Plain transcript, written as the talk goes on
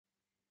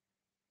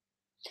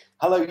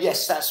Hello,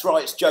 yes, that's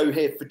right. It's Joe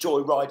here for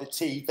Joyrider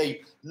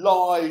TV,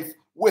 live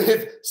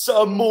with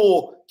some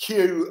more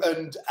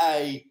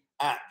Q&A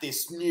at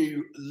this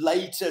new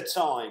later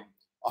time.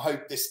 I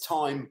hope this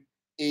time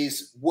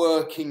is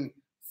working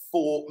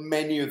for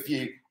many of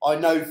you. I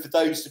know for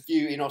those of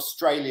you in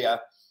Australia,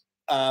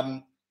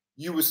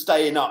 you were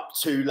staying up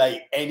too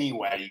late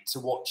anyway to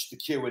watch the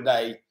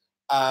Q&A.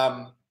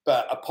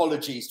 But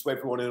apologies to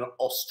everyone in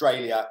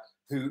Australia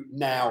who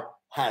now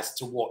has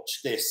to watch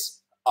this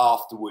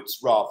afterwards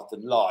rather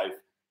than live.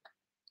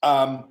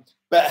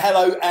 But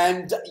hello,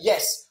 and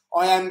yes,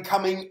 I am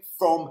coming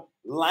from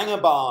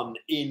Langebaan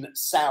in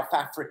South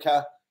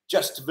Africa,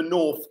 just to the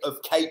north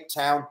of Cape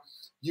Town.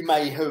 You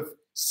may have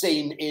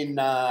seen in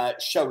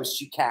Show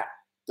Us Your Cat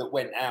that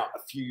went out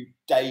a few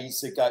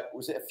days ago.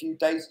 Was it a few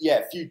days? Yeah,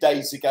 a few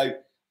days ago.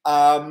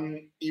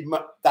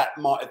 That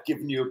might have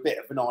given you a bit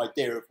of an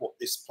idea of what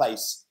this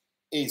place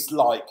is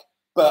like.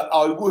 But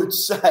I would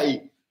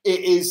say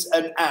it is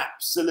an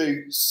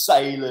absolute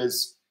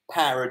sailor's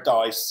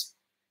paradise,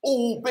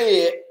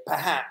 albeit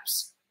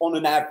perhaps on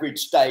an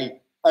average day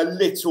a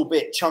little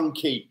bit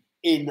chunky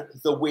in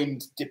the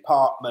wind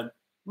department,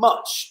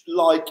 much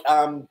like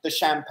the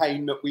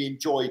champagne that we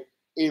enjoy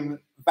in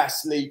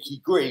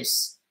Vasiliki,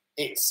 Greece.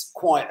 It's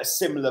quite a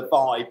similar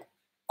vibe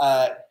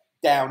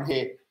down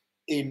here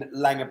in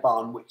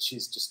Langebaan, which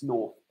is just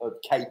north of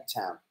Cape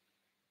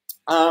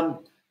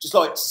Town. Just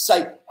like to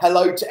say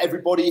hello to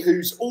everybody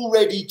who's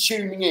already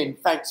tuning in.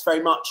 Thanks very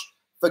much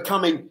for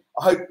coming.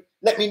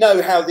 Let me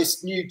know how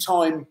this new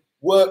time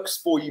works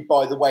for you,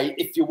 by the way,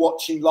 if you're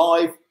watching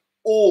live,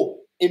 or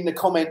in the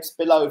comments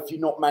below if you're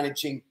not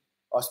managing.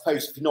 I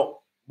suppose if you're not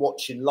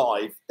watching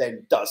live,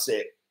 then does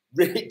it?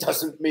 Really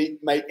doesn't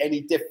make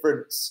any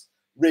difference,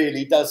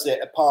 really, does it?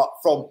 Apart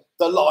from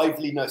the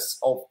liveliness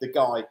of the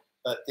guy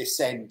at this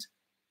end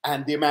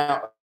and the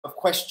amount of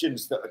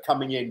questions that are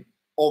coming in,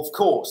 of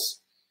course.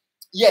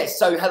 Yes,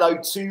 so hello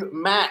to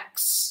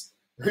Max.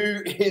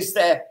 Who is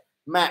there?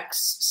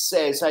 Max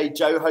says, hey,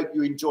 Joe, hope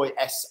you enjoy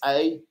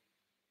SA.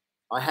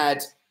 I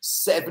had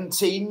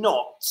 17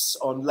 knots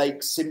on Lake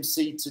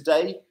Simsey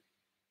today.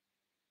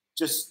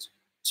 Just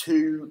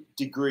 2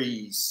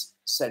 degrees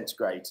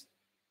centigrade.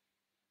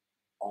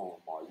 Oh,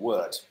 my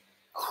word.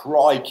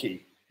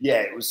 Crikey.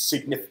 Yeah, it was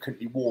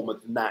significantly warmer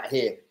than that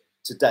here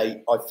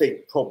today. I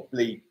think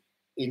probably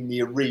in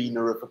the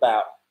arena of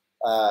about,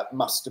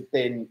 must have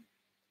been,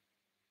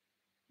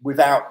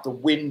 without the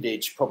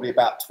windage, probably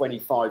about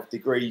 25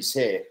 degrees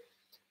here.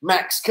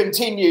 Max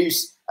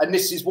continues, and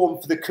this is one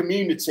for the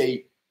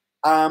community.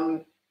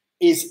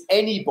 Is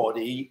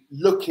anybody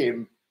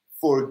looking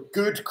for a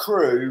good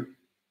crew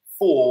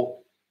for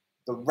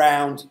the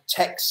Round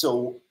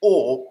Texel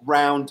or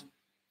Round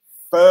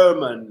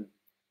Furman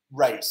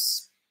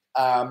race,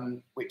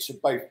 which are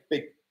both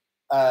big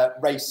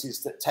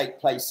races that take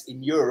place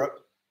in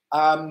Europe?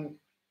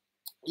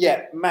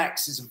 Yeah,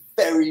 Max is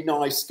a very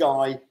nice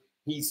guy.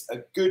 He's a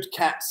good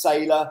cat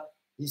sailor.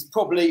 He's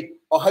probably,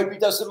 I hope he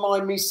doesn't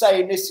mind me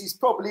saying this, he's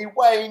probably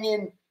weighing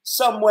in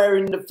somewhere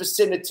in the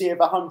vicinity of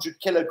 100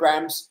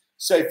 kilograms.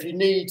 So if you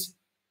need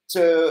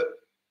to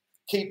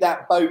keep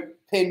that boat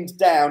pinned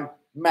down,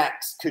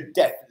 Max could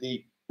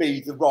definitely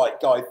be the right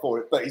guy for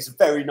it. But he's a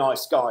very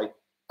nice guy.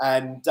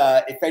 And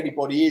if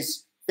anybody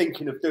is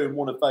thinking of doing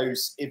one of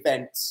those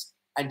events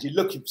and you're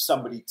looking for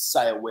somebody to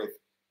sail with,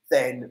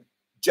 then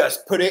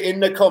just put it in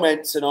the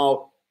comments and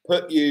I'll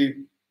put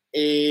you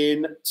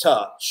in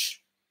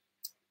touch.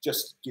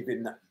 Just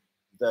giving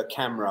the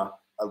camera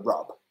a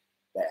rub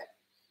there.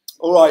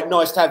 All right,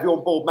 nice to have you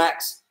on board,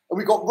 Max. And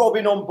we've got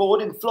Robin on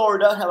board in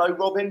Florida. Hello,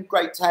 Robin.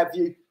 Great to have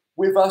you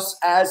with us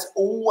as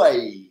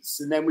always.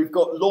 And then we've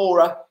got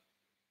Laura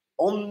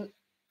on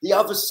the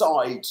other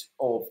side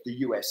of the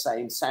USA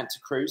in Santa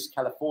Cruz,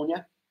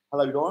 California.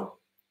 Hello, Laura.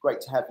 Great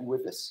to have you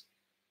with us.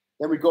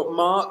 Then we've got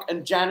Mark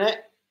and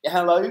Janet.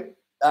 Hello.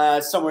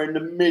 Somewhere in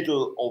the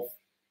middle of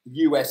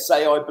the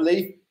USA, I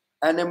believe.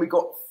 And then we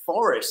got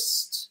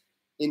Forrest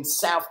in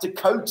South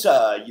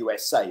Dakota,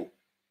 USA.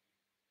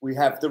 We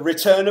have the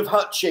return of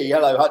Hutchie.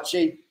 Hello,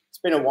 Hutchie. It's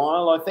been a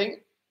while, I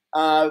think.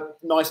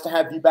 Nice to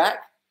have you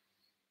back.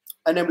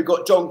 And then we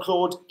got John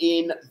Claude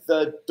in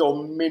the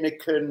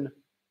Dominican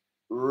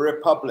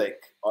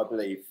Republic, I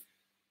believe.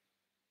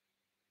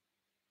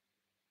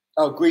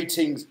 Oh,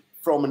 greetings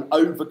from an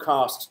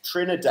overcast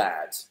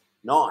Trinidad.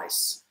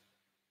 Nice.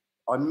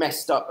 I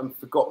messed up and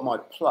forgot my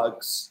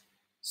plugs.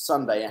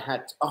 Sunday, I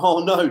had,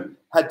 oh no,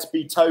 had to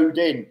be towed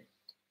in.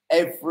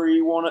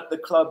 Everyone at the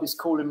club is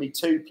calling me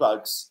Two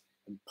Plugs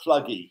and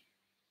Pluggy.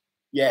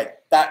 Yeah,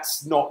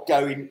 that's not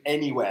going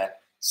anywhere.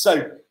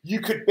 So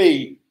you could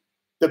be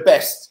the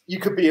best. You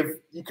could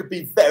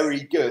be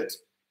very good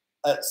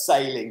at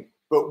sailing,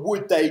 but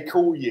would they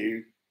call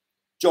you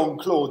John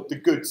Claude, the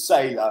good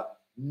sailor?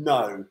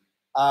 No.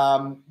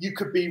 You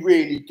could be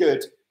really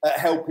good at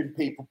helping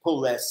people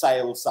pull their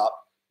sails up.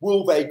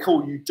 Will they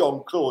call you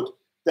John Claude,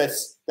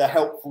 the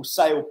helpful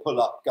sail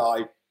pull-up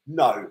guy?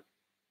 No.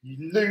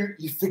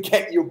 You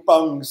forget your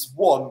bungs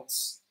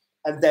once,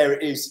 and there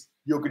it is.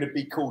 You're going to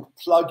be called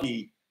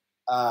Pluggy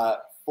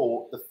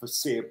for the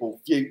foreseeable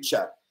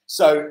future.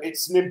 So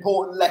it's an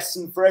important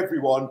lesson for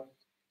everyone.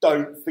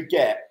 Don't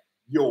forget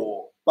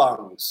your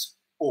bungs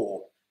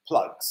or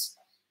plugs.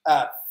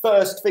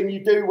 First thing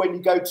you do when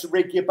you go to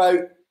rig your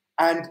boat,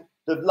 and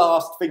the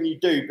last thing you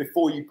do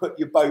before you put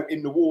your boat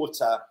in the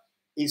water,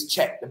 is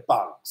check the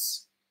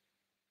bungs.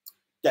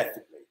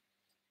 Definitely.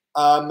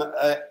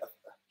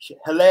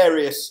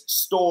 Hilarious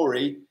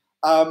story.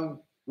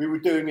 We were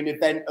doing an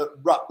event at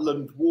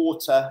Rutland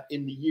Water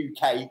in the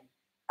UK,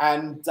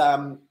 and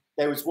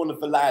there was one of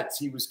the lads,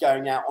 he was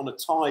going out on a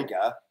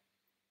tiger,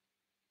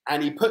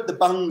 and he put the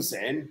bungs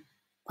in,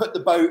 put the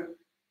boat,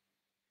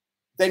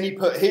 then he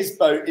put his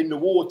boat in the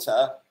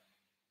water.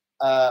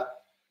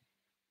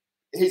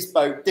 His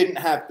boat didn't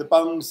have the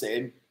bungs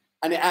in,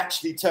 and it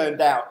actually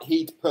turned out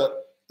he'd put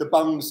the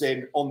bungs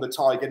in on the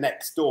tiger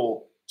next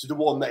door to the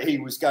one that he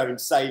was going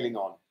sailing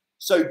on.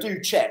 So do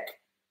check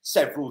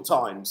several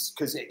times,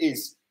 because it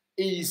is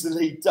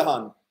easily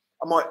done.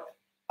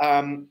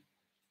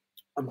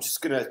 I'm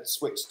just going to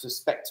switch to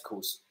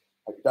spectacles.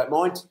 Hope you don't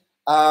mind.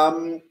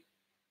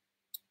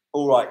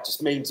 All right,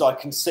 just means I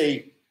can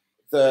see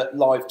the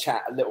live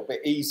chat a little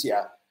bit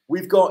easier.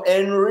 We've got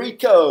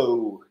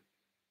Enrico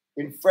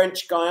in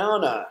French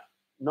Guiana.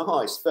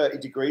 Nice, 30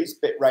 degrees,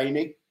 bit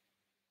rainy.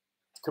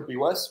 Could be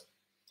worse.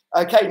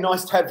 Okay,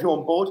 nice to have you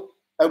on board.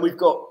 And we've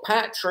got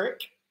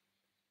Patrick.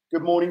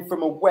 Good morning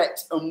from a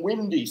wet and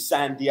windy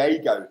San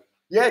Diego.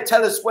 Yeah,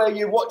 tell us where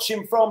you're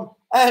watching from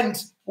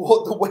and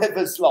what the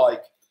weather's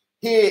like.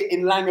 Here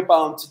in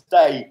Langebaan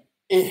today,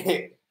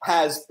 it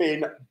has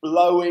been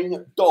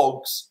blowing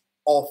dogs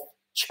off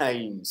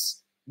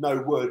chains.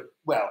 No word.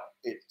 Well,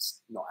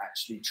 it's not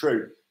actually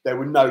true. There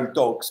were no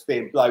dogs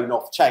being blown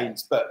off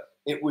chains, but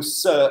it was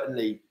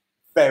certainly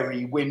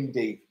very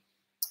windy.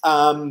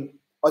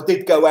 I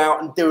did go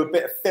out and do a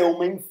bit of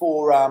filming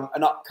for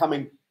an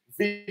upcoming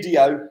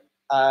video,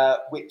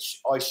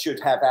 which I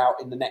should have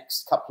out in the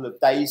next couple of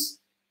days.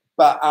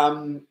 But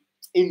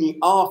in the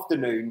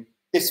afternoon,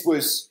 this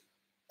was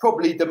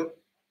probably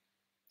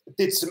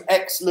did some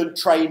excellent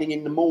training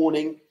in the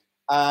morning.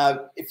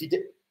 If you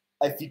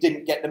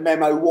didn't get the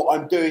memo, what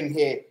I'm doing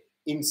here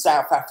in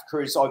South Africa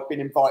is I've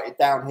been invited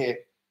down here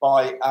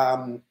by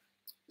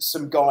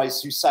some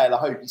guys who sail a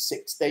Hobie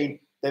 16.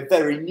 They're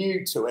very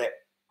new to it,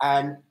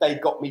 and they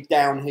got me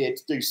down here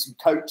to do some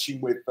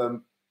coaching with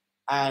them,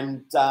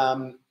 and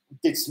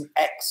did some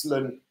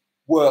excellent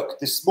work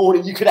this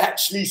morning. You could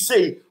actually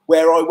see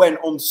where I went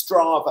on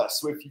Strava.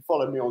 So if you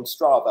follow me on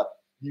Strava,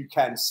 you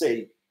can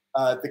see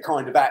the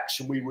kind of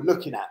action we were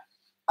looking at.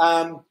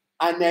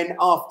 And then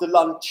after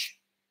lunch,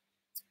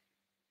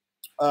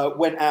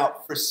 went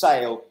out for a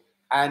sail,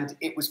 and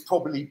it was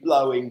probably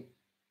blowing,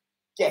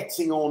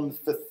 getting on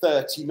for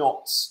 30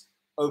 knots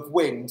of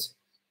wind.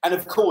 And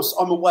of course,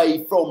 I'm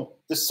away from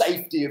the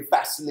safety of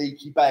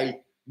Vasiliki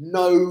Bay,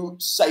 no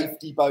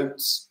safety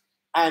boats.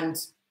 And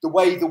the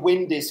way the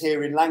wind is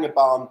here in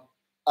Langebaan,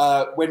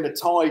 when the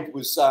tide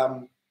was,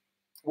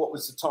 what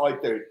was the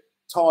tide doing?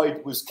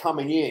 Tide was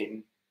coming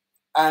in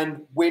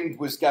and wind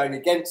was going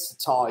against the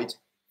tide,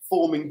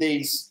 forming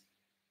these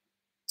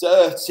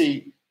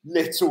dirty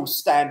little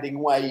standing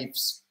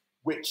waves,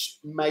 which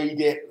made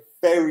it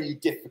very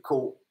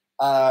difficult,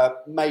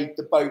 made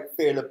the boat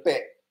feel a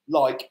bit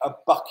like a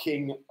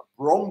bucking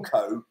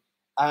bronco,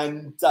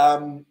 and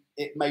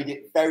it made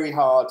it very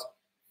hard,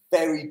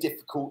 very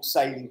difficult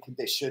sailing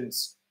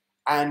conditions.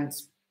 And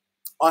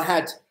I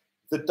had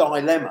the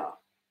dilemma,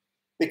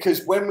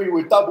 because when we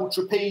were double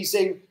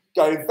trapezing,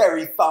 going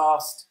very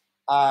fast,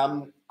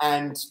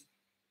 and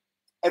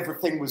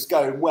everything was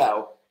going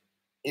well,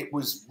 it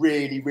was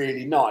really,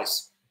 really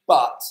nice.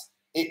 But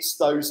it's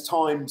those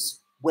times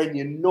when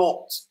you're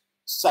not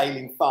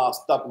sailing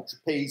fast, double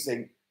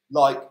trapezing,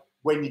 like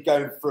when you're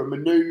going for a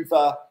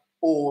maneuver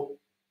or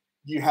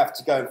you have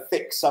to go and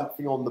fix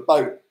something on the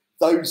boat,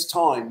 those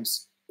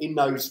times in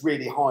those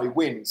really high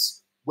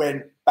winds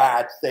when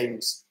bad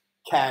things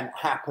can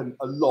happen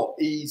a lot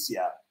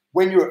easier.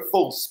 When you're at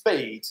full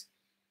speed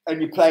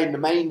and you're playing the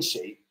main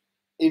sheet,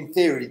 in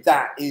theory,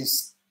 that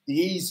is the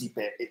easy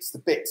bit. It's the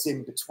bits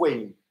in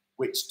between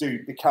which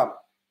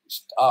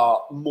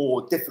are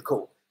more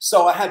difficult.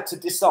 So I had to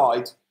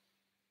decide,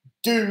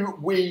 do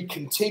we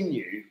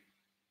continue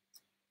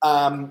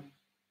and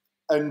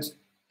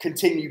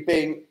continue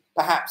being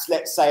perhaps,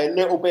 let's say, a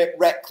little bit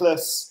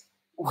reckless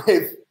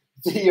with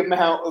the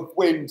amount of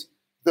wind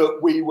that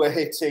we were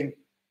hitting,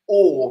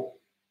 or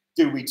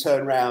do we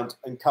turn around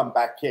and come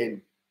back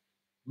in?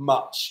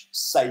 Much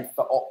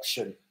safer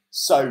option.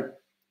 So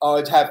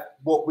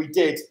what we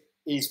did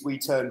is we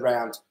turned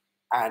around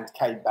and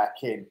came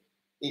back in.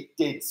 It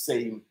did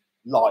seem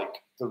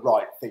like the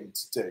right thing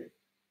to do.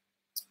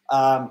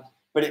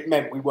 But it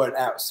meant we weren't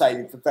out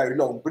sailing for very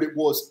long, but it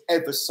was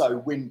ever so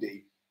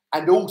windy.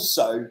 And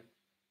also,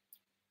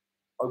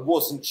 I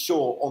wasn't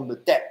sure on the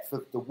depth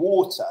of the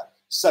water.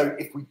 So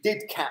if we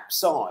did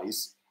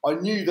capsize, I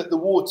knew that the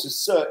water's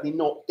certainly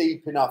not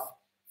deep enough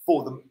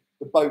for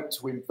the boat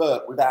to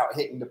invert without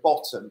hitting the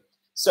bottom.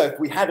 So if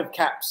we had have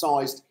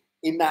capsized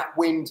in that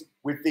wind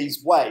with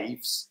these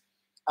waves,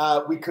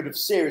 we could have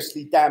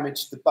seriously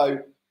damaged the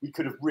boat. We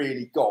could have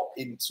really got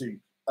into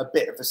a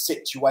bit of a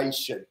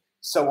situation.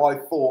 So I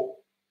thought,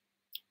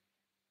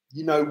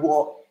 you know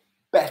what,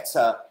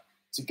 better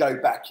to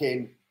go back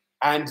in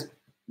and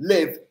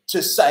live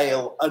to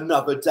sail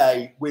another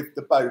day with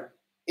the boat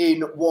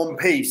in one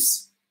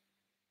piece.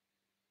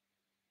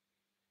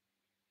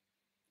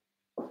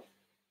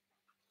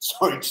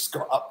 Sorry, just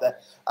got up there.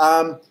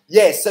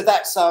 Yeah, so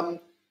that's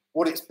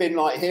what it's been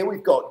like here.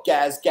 We've got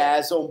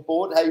Gaz on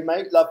board. Hey,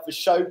 mate, love the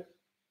show.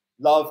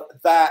 Love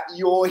that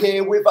you're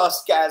here with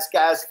us, Gaz.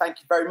 Thank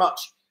you very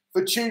much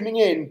for tuning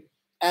in.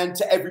 And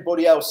to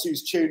everybody else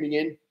who's tuning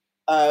in,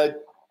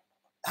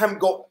 haven't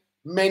got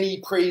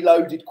many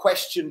preloaded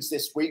questions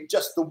this week,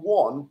 just the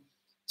one.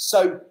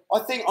 So I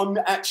think I'm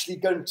actually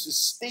going to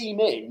steam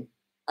in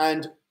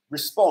and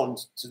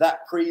respond to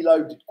that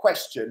preloaded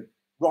question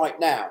right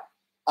now.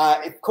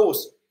 Of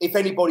course, if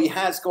anybody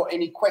has got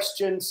any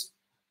questions,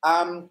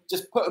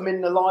 just put them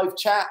in the live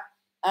chat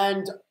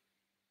and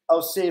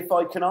I'll see if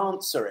I can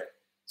answer it.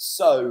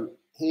 So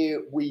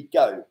here we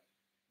go.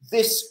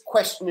 This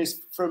question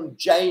is from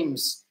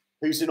James,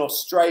 who's in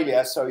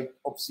Australia, so he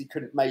obviously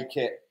couldn't make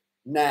it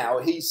now.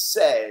 He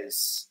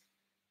says,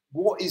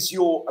 what is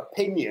your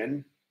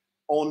opinion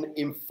on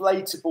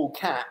inflatable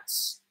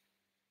cats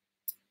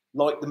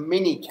like the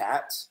mini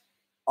cat?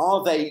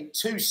 Are they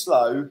too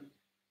slow,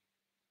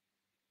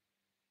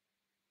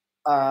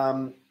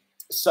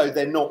 so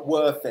they're not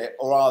worth it,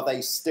 or are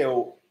they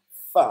still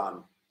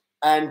fun?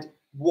 And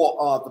what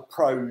are the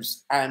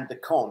pros and the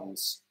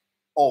cons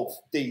of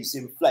these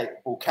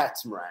inflatable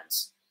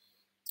catamarans?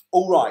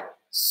 All right,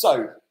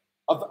 so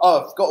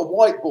I've got a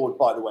whiteboard,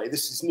 by the way.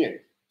 This is new,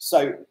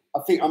 so I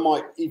think I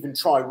might even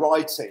try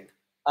writing.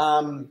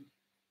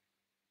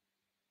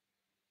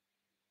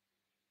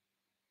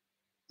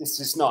 This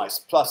is nice.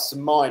 Plus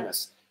and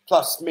minus.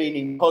 Plus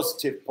meaning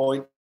positive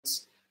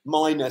points,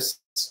 minus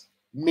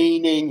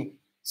meaning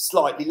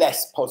slightly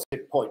less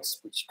positive points,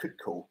 which you could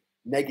call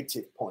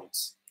negative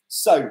points.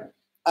 So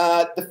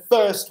the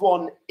first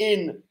one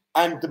in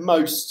and the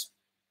most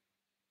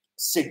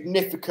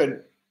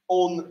significant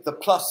on the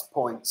plus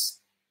points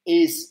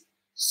is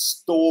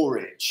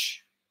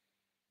storage.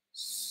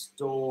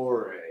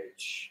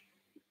 Storage.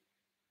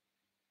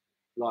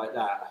 Like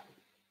that.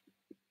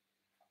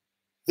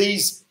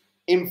 These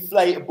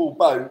inflatable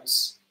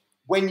boats,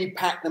 when you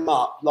pack them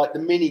up, like the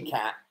mini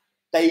cat,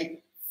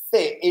 they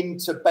fit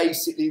into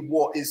basically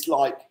what is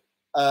like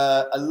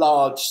a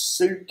large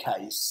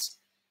suitcase,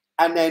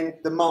 and then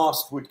the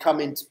mast would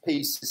come into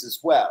pieces as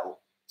well.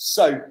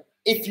 So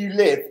if you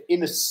live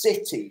in a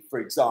city, for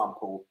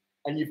example,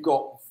 and you've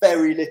got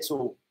very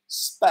little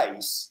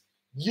space,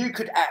 you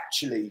could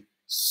actually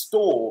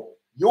store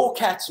your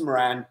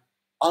catamaran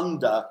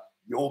under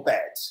your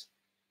bed.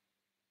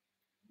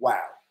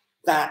 Wow,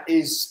 that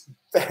is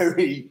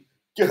very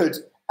good.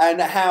 And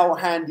how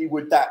handy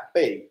would that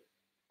be?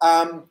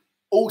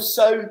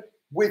 Also,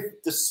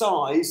 with the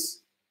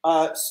size,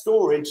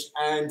 storage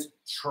and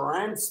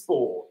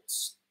transport.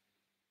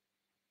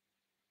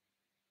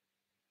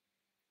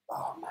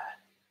 Oh, man.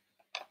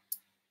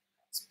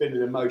 It's been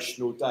an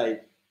emotional day.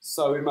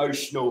 So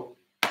emotional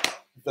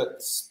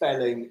that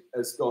spelling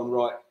has gone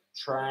right.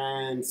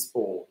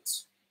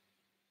 Transport.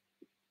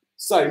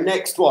 So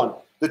next one,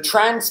 the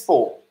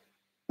transport.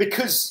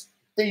 Because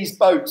these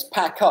boats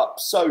pack up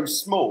so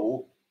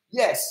small,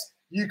 yes,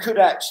 you could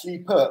actually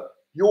put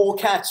your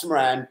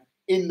catamaran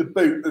in the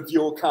boot of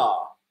your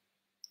car.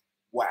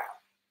 Wow,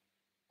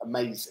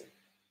 amazing.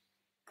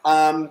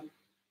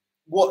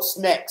 What's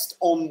next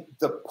on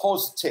the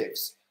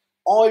positives?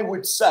 I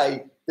would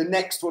say the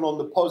next one on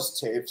the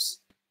positives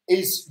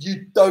is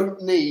you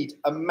don't need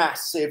a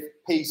massive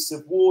piece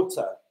of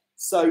water.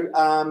 So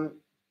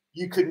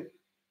you can,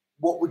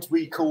 what would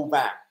we call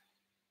that?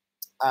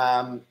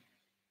 Can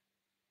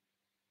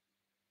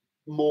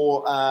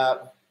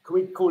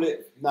we call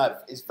it, no,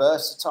 is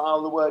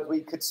versatile the word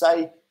we could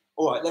say?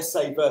 All right, let's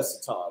say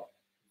versatile.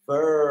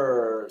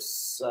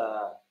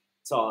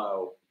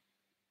 Versatile.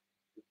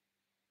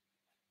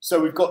 So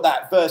we've got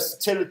that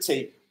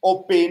versatility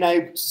of being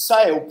able to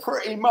sail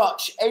pretty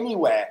much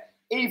anywhere.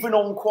 Even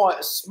on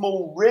quite a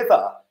small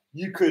river,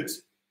 you could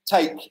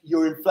take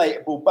your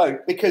inflatable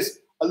boat, because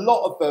a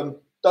lot of them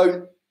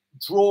don't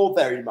draw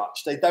very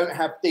much. They don't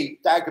have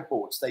deep dagger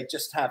boards. They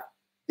just have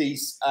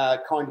these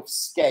kind of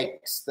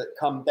skegs that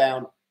come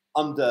down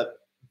under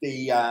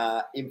the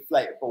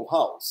inflatable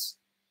hulls.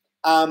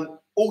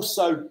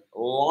 Also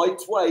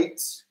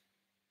lightweight.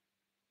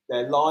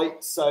 They're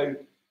light, so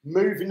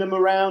moving them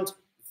around,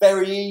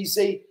 very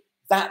easy.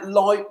 That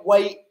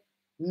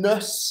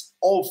lightweightness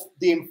of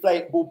the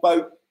inflatable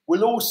boat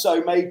will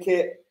also make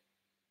it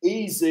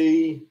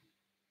easy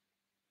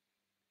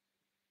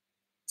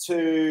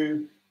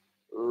to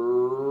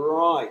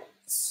right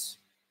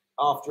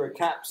after a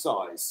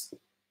capsize.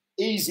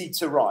 Easy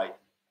to ride.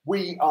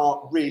 We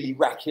are really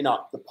racking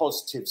up the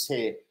positives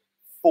here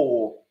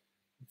for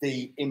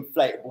the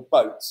inflatable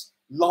boats,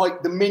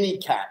 like the mini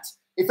cat.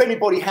 If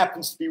anybody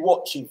happens to be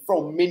watching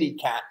from mini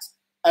cat,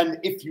 and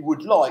if you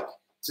would like,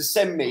 to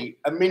send me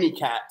a mini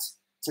cat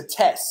to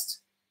test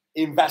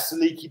in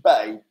Vasiliki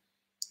Bay,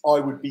 I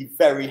would be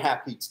very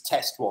happy to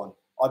test one.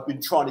 I've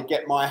been trying to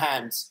get my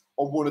hands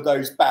on one of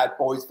those bad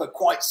boys for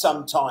quite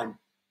some time.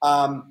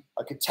 I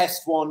could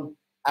test one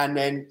and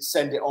then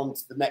send it on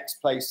to the next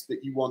place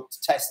that you want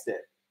to test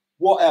it.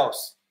 What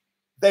else?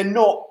 They're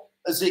not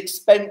as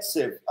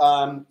expensive.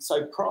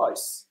 So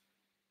price.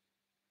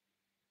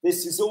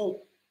 This is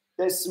all,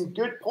 there's some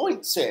good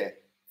points here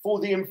for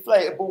the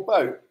inflatable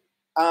boat.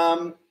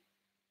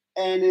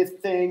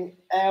 Anything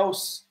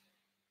else?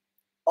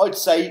 I'd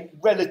say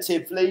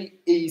relatively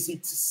easy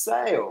to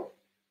sail.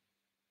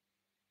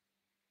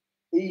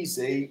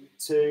 Easy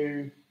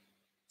to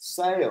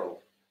sail.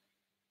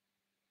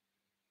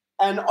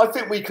 And I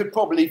think we could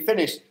probably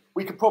finish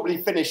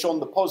on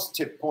the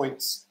positive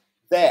points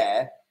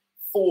there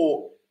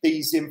for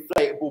these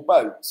inflatable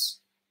boats.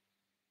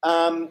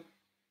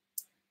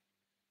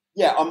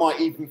 Yeah, I might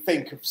even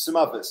think of some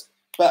others.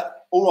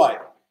 But all right,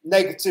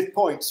 negative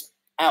points.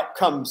 Out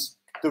comes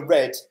the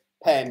red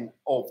pen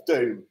of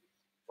doom.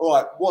 All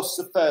right, what's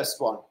the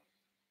first one?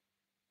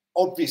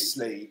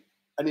 Obviously,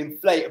 an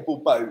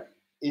inflatable boat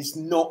is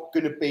not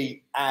going to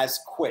be as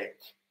quick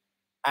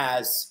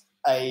as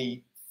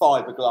a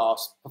fiberglass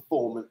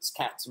performance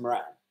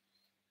catamaran.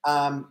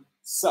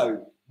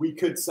 So we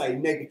could say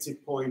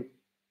negative point,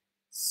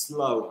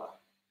 slower.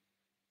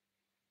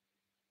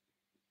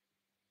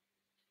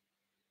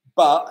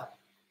 But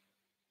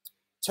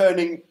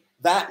turning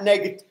that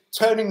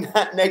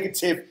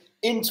negative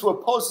into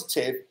a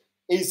positive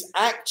is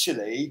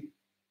actually,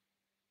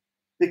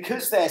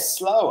 because they're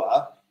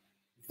slower,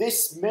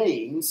 this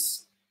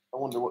means, I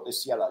wonder what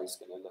this yellow is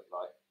going to look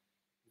like.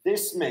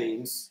 This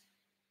means,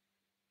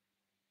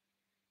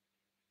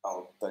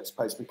 oh, don't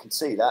suppose we can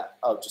see that.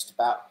 Oh, just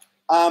about.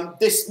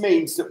 This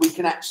means that we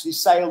can actually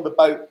sail the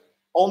boat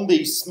on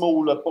these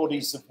smaller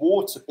bodies of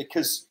water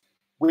because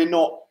we're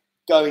not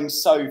going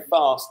so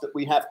fast that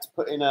we have to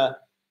put in a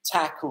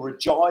tack or a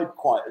gybe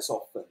quite as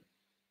often.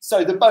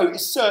 So the boat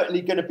is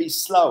certainly going to be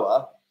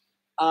slower,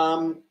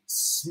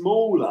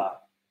 smaller.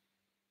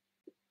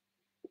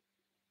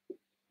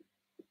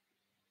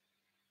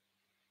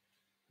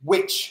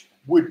 Which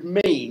would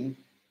mean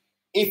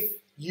if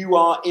you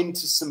are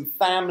into some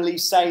family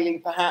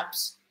sailing,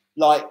 perhaps,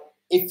 like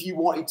if you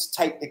wanted to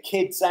take the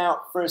kids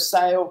out for a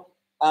sail,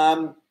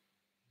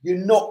 you're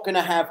not going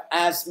to have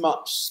as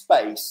much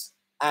space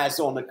as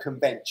on a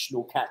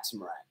conventional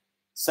catamaran.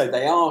 So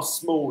they are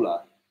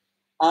smaller.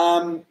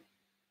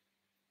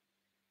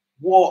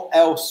 What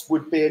else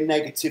would be a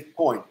negative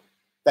point?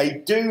 They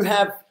do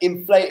have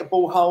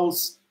inflatable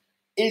hulls.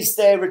 Is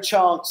there a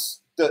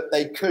chance that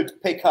they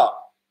could pick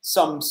up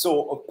some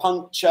sort of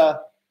puncture?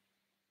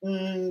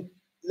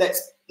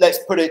 Let's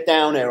put it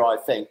down here, I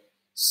think.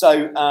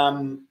 So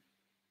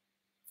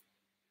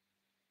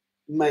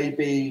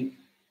maybe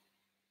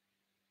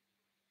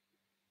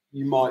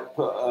you might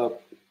put a,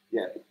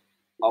 yeah,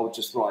 I'll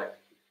just write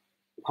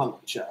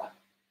puncture,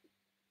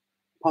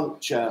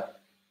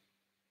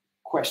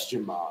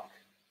 question mark.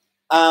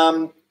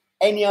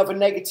 Any other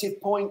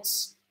negative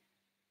points?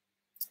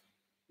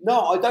 No,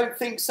 I don't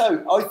think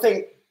so. I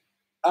think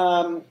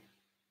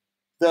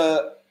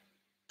the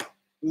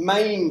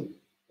main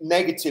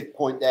negative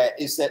point there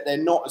is that they're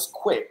not as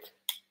quick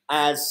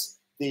as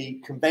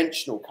the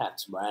conventional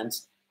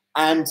catamarans.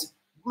 And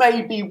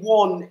maybe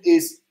one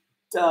is,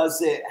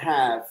 does it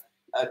have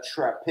a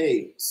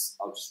trapeze?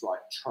 I'll just write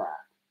trap.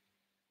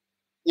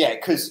 Yeah,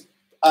 because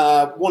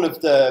one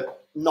of the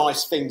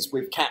nice things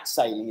with cat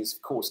sailing is,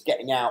 of course,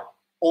 getting out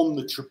on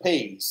the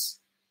trapeze.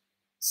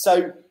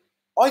 So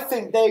I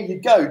think there you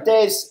go.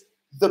 There's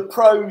the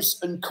pros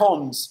and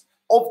cons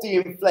of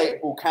the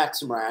inflatable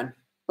catamaran.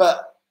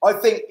 But I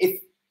think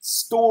if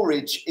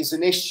storage is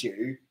an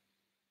issue,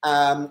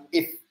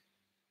 if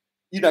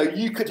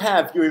you could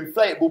have your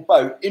inflatable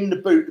boat in the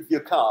boot of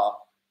your car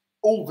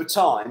all the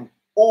time,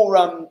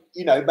 or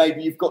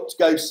maybe you've got to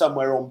go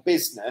somewhere on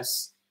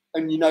business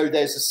and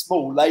there's a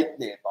small lake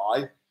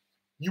nearby,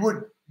 you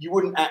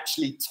wouldn't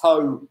actually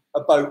tow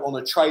a boat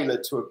on a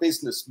trailer to a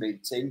business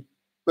meeting,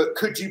 but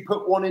could you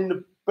put one in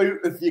the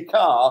boot of your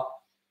car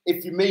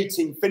if your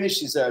meeting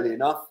finishes early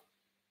enough?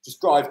 Just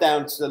drive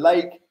down to the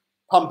lake,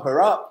 pump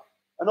her up,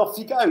 and off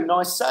you go.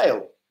 Nice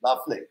sail.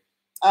 Lovely.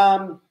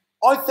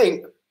 I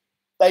think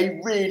they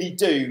really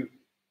do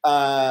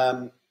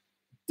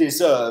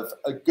deserve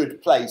a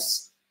good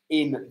place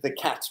in the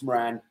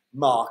catamaran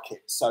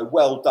market. So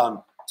well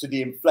done to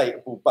the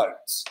inflatable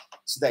boats.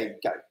 So there you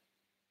go.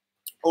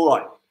 All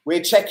right.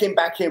 We're checking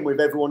back in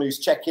with everyone who's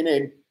checking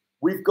in.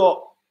 We've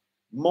got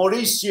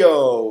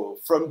Mauricio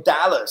from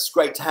Dallas.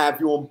 Great to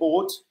have you on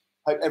board.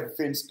 Hope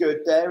everything's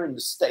good there in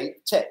the state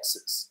of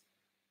Texas.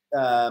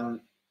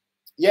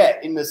 Yeah,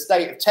 in the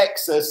state of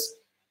Texas,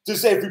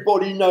 does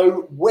everybody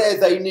know where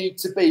they need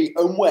to be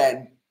and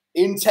when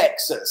in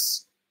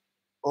Texas?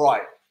 All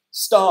right,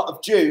 start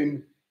of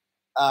June.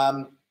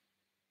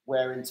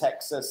 Where in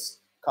Texas?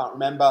 Can't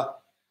remember.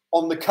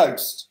 On the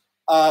coast.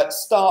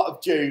 Start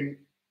of June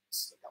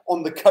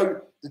on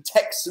the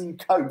Texan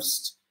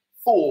coast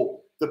for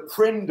the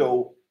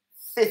Prindle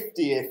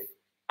 50th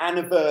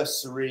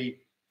anniversary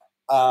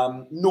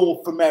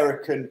North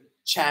American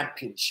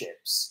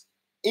Championships.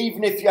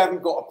 Even if you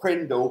haven't got a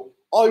Prindle,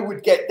 I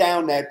would get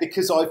down there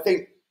because I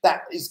think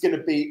that is going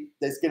to be,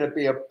 there's going to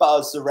be a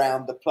buzz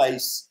around the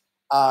place.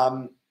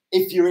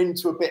 If you're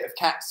into a bit of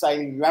cat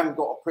sailing, you haven't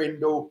got a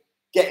Prindle,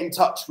 get in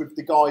touch with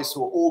the guys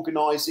who are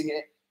organising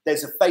it.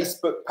 There's a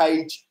Facebook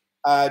page.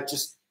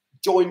 Just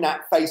join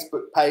that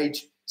Facebook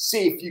page.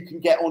 See if you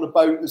can get on a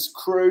boat as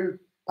crew,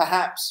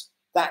 perhaps,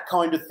 that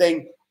kind of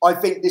thing. I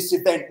think this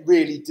event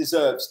really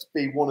deserves to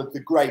be one of the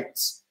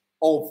greats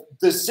of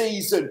the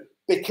season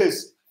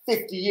because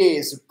 50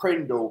 years of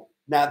Prindle,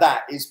 now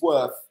that is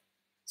worth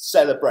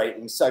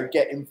celebrating. So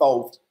get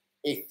involved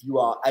if you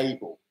are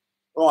able.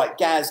 Right,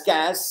 Gaz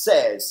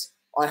says,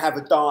 I have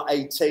a Dart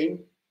 18.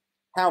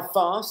 How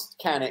fast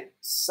can it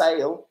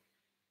sail?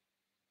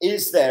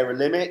 Is there a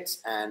limit?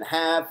 And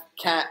have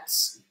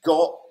cats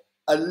got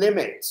a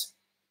limit?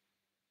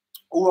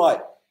 All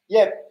right,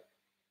 yeah.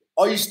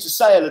 I used to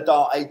sail a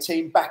Dart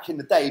 18 back in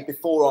the day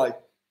before I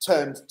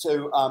turned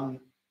to,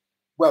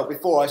 well,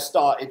 before I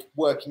started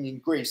working in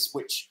Greece,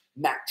 which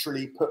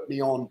naturally put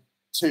me on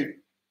to,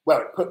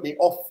 well, it put me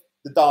off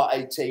the Dart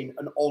 18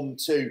 and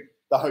onto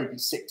the Hobie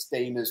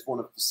 16 as one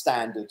of the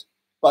standard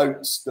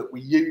boats that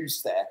we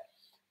use there.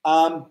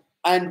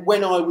 And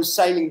when I was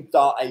sailing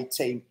Dart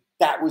 18,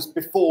 that was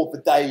before the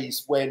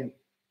days when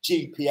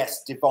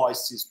GPS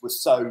devices were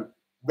so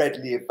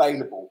readily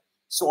available.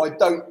 So I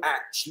don't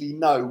actually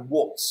know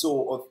what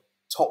sort of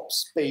top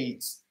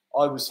speeds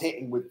I was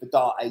hitting with the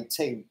Dart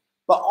 18.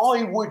 But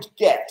I would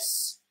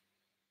guess,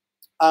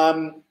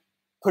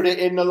 put it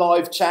in the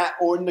live chat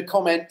or in the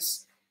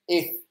comments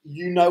if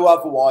you know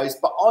otherwise,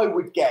 but I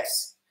would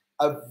guess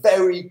a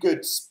very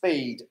good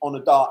speed on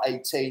a Dart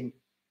 18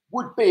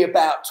 would be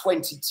about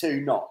 22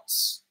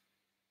 knots.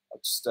 I'll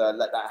just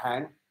let that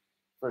hang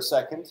for a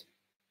second.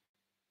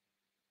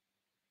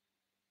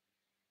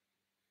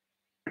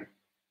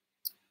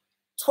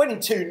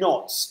 "22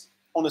 knots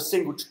on a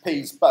single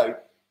trapeze boat."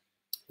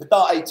 The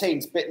Dart 18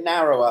 is a bit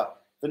narrower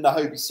than the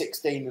Hobie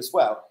 16 as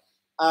well.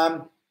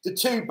 The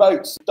two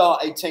boats,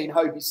 Dart 18,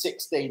 Hobie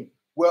 16,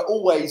 were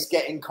always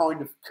getting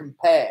kind of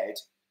compared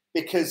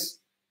because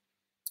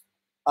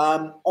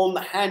on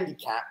the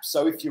handicap,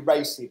 so if you're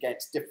racing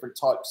against different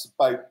types of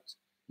boats,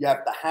 you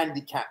have the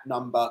handicap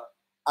number.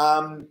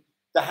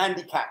 The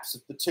handicaps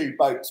of the two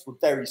boats were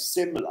very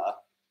similar.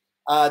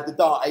 The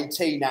Dart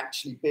 18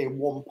 actually being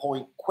 1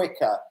 point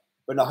quicker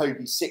than a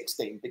Hobie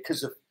 16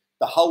 because of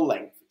the hull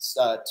length. It's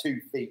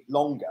 2 feet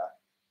longer.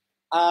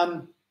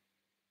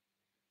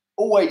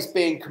 Always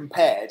being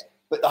compared,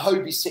 but the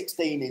Hobie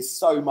 16 is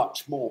so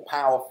much more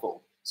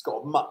powerful. It's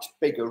got a much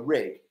bigger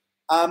rig.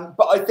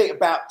 But I think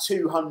about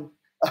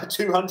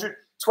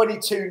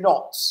 22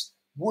 knots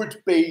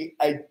would be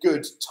a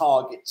good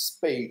target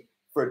speed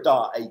for a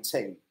Dart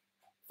 18.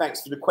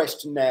 Thanks for the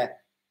question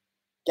there,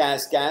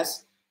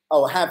 Gaz.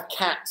 Oh, have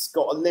cats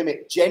got a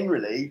limit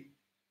generally?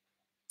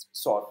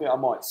 So I think I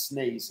might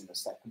sneeze in a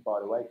second, by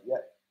the way.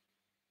 Yeah.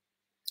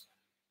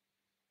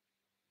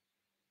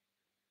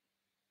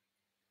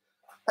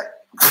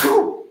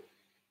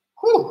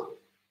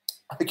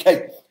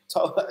 Okay,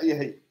 so,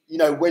 you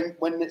know,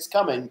 when it's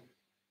coming,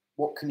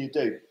 what can you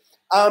do?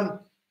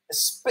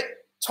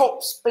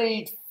 Top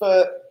speed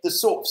for the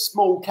sort of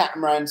small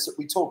catamarans that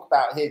we talk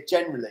about here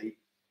generally,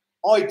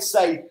 I'd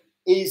say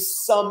is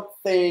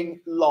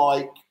something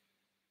like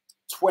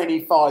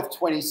 25,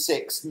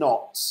 26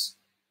 knots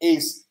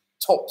is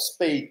top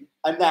speed.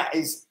 And that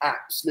is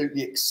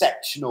absolutely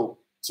exceptional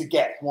to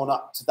get one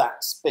up to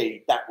that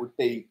speed. That would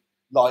be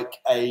like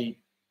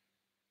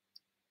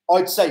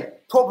I'd say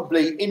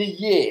probably in a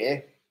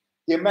year,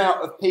 the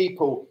amount of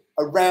people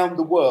around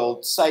the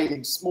world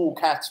sailing small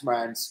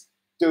catamarans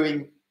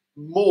doing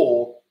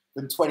more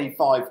than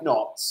 25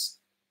 knots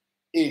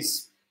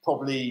is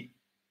probably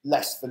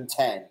less than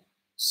 10.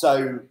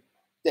 So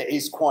that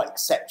is quite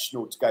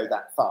exceptional to go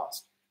that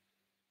fast.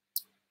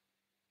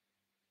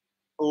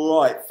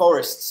 All right,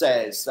 Forrest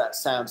says, that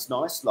sounds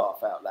nice,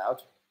 laugh out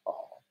loud.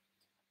 Oh.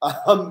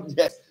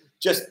 Yes,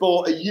 just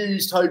bought a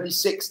used Hobie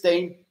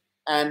 16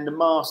 and the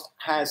mast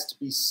has to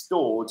be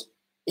stored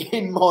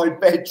in my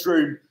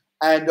bedroom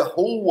and a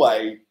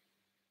hallway.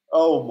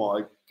 Oh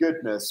my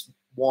goodness,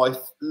 wife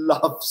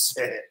loves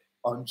it,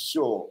 I'm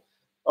sure.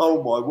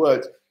 Oh my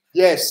word.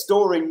 Yeah,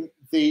 storing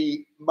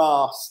the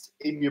mast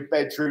in your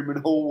bedroom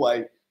and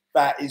hallway,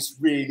 that is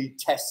really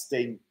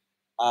testing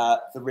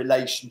the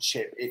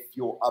relationship if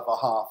your other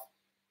half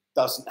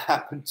doesn't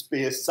happen to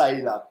be a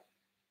sailor.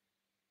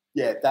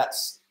 Yeah,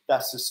 that's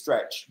a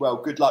stretch. Well,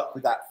 good luck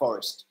with that,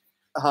 Forrest.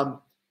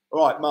 All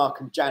right, Mark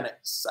and Janet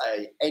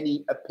say,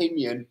 any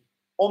opinion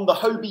on the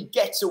Hobie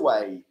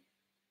Getaway?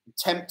 I'm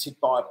tempted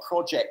by a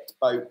project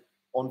boat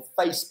on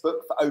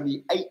Facebook for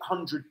only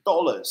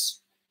 $800.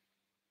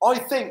 I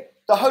think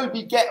the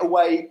Hobie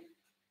Getaway,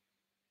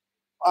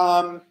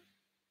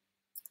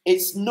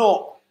 it's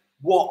not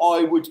what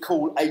I would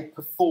call a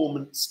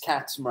performance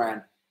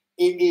catamaran.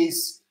 It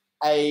is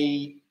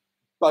a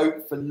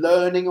boat for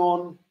learning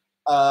on.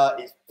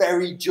 It's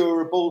very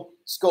durable.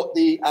 It's got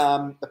the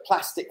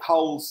plastic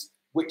hulls,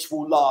 which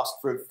will last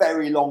for a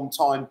very long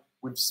time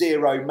with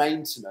zero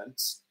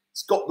maintenance.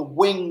 It's got the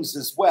wings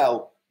as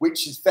well,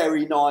 which is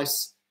very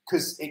nice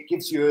because it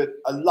gives you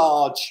a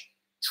large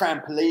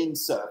trampoline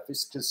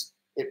surface, because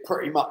it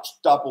pretty much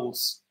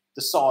doubles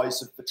the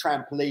size of the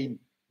trampoline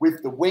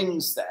with the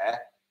wings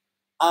there.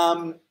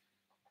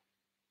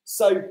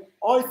 So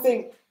I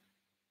think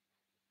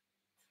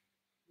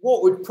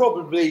what would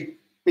probably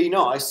be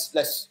nice,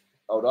 let's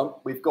hold on,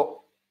 we've got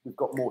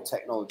more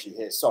technology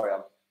here. Sorry,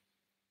 I'm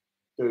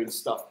doing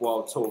stuff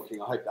while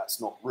talking. I hope that's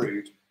not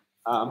rude.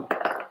 Oh,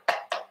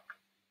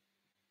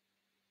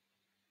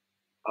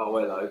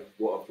 hello,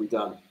 what have we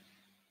done?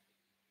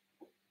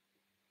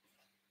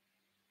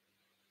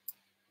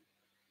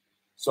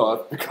 So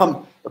I've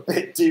become a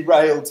bit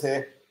derailed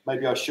here.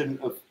 Maybe I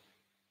shouldn't have.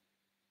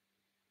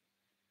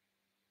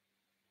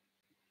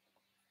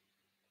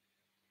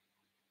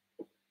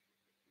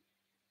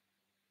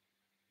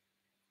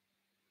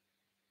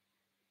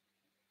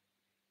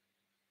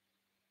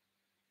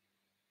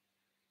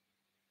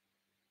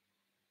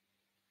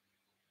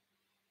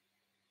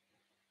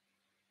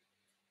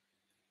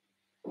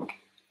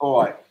 All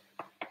right.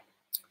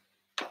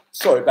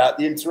 Sorry about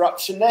the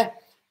interruption there.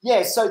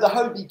 Yeah, so the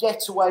Hobie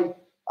Getaway,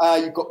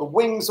 you've got the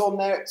wings on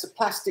there. It's a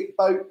plastic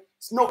boat.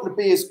 It's not going to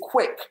be as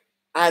quick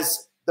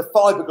as the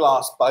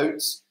fiberglass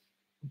boats,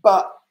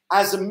 but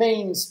as a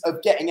means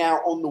of getting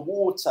out on the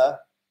water,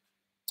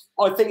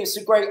 I think it's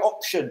a great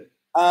option.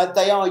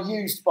 They are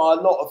used by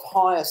a lot of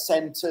hire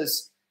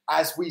centres,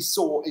 as we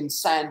saw in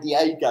San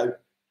Diego.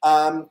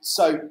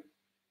 So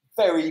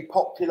very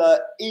popular,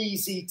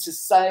 easy to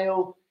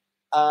sail.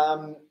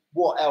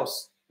 What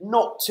else?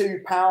 Not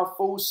too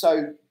powerful,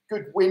 so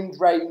good wind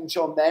range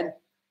on them.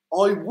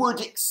 I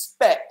would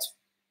expect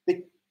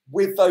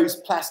with those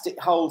plastic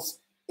hulls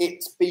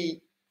it to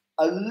be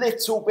a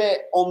little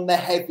bit on the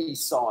heavy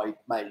side,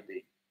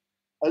 maybe.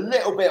 A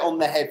little bit on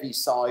the heavy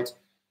side.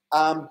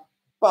 But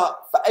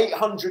for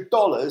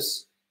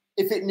 $800,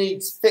 if it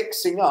needs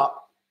fixing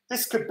up,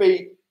 this could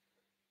be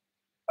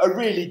a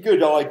really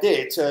good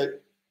idea to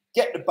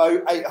get the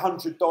boat,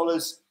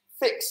 $800,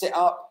 fix it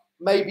up,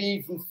 maybe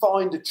even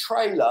find a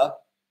trailer.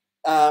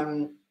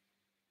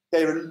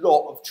 There are a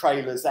lot of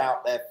trailers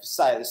out there for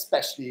sale,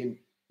 especially in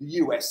the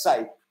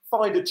USA.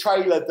 Find a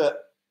trailer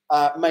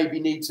that maybe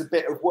needs a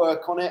bit of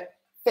work on it,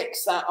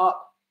 fix that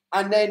up,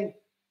 and then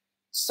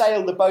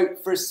sail the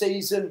boat for a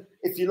season.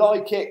 If you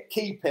like it,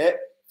 keep it.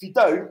 If you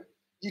don't,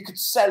 you could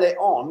sell it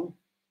on,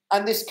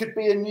 and this could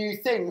be a new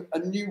thing, a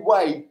new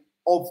way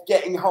of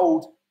getting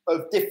hold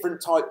of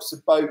different types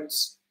of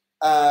boats,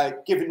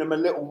 giving them a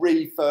little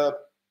refurb,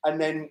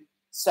 and then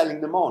selling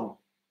them on.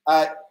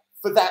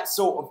 For that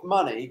sort of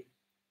money,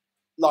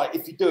 like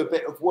if you do a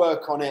bit of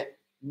work on it,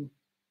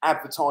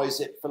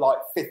 advertise it for like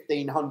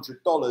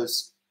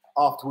 $1,500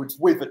 afterwards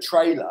with a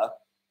trailer,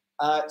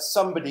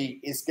 somebody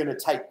is going to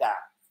take that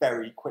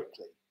very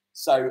quickly.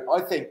 So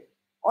I think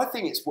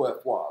it's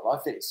worthwhile. I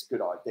think it's a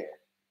good idea.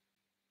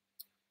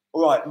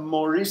 All right,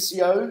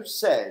 Mauricio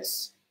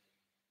says,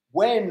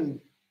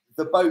 when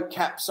the boat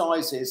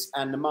capsizes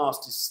and the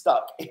mast is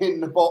stuck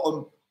in the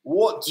bottom,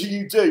 what do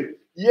you do?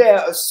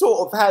 Yeah, I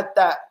sort of had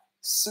that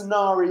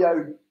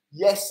scenario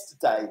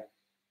yesterday.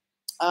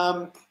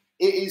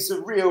 It is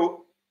a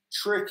real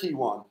tricky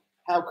one.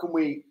 How can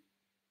we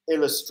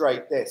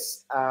illustrate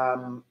this?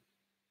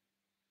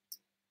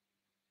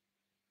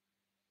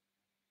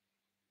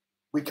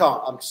 We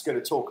can't. I'm just going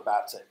to talk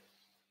about it.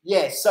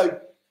 Yeah, so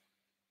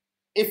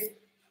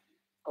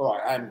all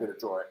right, I am going to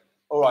draw it.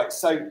 All right,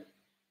 so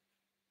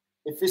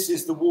if this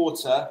is the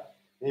water,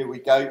 here we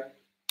go.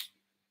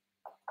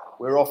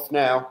 We're off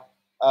now.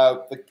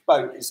 The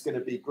boat is going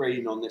to be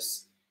green on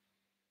this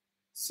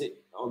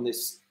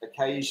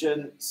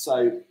occasion.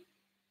 So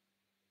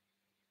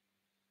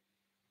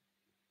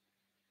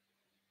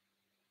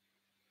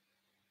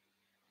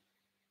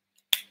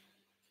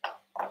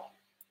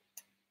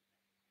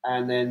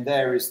and then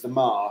there is the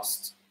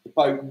mast. The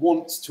boat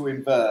wants to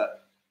invert,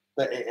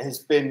 but it has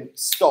been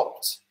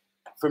stopped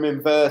from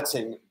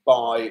inverting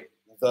by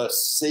the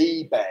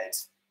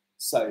seabed.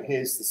 So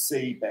here's the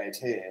seabed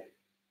here.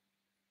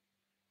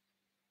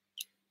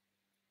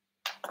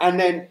 And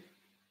then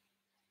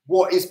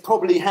what is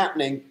probably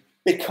happening,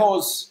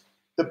 because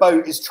the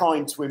boat is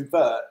trying to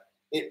invert,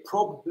 it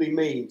probably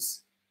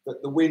means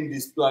that the wind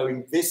is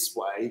blowing this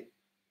way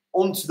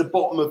onto the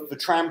bottom of the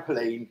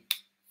trampoline,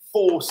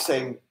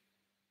 forcing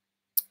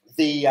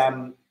the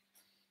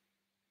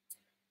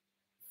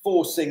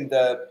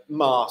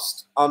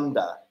mast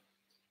under.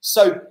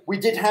 So we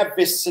did have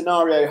this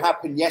scenario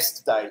happen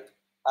yesterday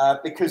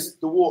because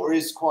the water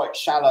is quite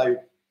shallow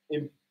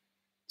in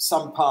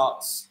some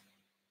parts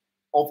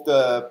of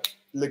the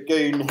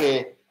lagoon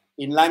here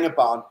in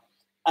Langebahn,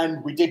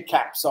 and we did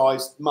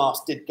capsize. The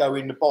mast did go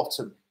in the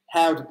bottom.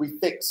 How did we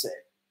fix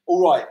it?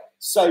 All right,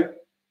 so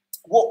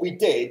what we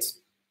did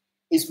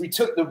is we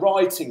took the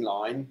righting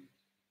line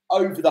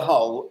over the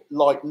hull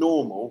like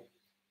normal,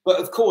 but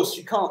of course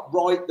you can't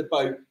right the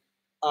boat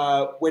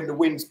when the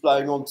wind's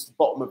blowing onto the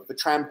bottom of the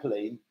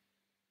trampoline.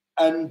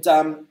 And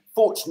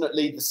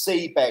fortunately, the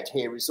seabed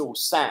here is all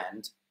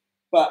sand.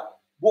 But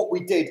what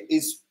we did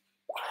is,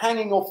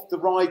 hanging off the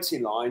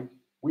righting line,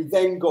 we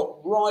then got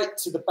right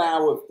to the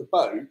bow of the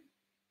boat.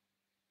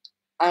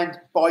 And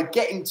by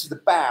getting to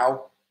the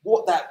bow,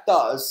 what that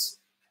does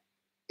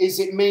is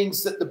it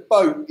means that the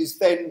boat is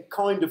then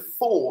kind of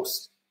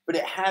forced, but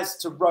it has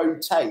to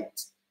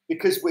rotate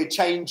because we're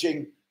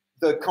changing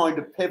the kind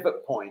of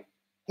pivot point.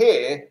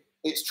 Here,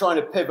 it's trying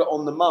to pivot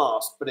on the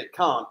mast, but it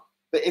can't.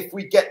 But if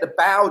we get the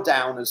bow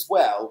down as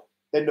well,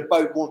 then the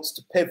boat wants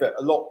to pivot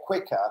a lot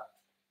quicker.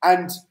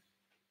 And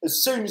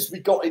as soon as we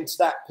got into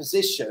that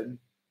position,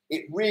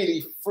 it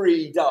really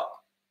freed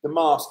up the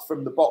mast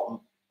from the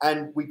bottom,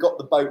 and we got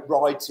the boat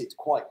righted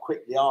quite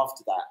quickly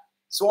after that.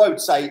 So I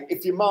would say,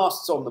 if your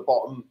mast's on the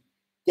bottom,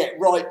 get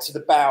right to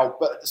the bow,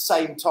 but at the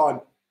same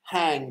time,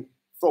 hang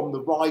from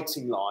the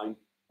righting line,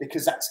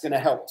 because that's going to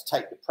help to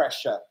take the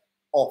pressure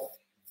off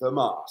the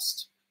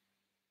mast.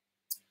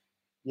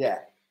 Yeah.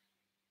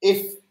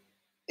 If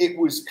it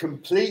was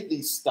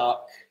completely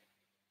stuck,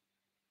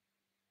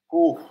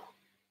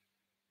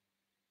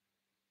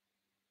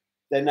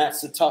 then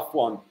that's a tough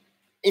one.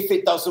 If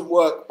it doesn't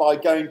work by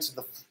going to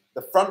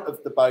the front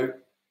of the boat,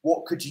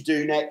 what could you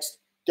do next?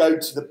 Go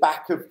to the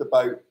back of the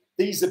boat.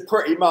 These are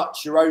pretty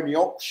much your only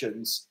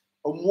options.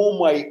 And one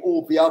way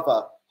or the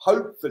other,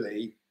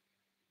 hopefully,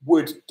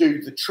 would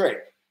do the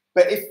trick.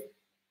 But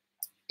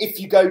if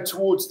you go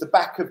towards the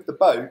back of the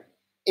boat,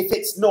 if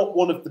it's not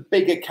one of the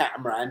bigger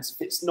catamarans,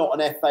 if it's not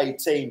an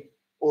F-18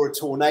 or a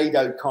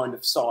Tornado kind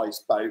of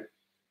size boat,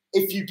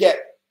 if you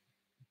get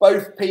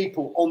both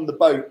people on the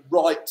boat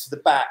right to the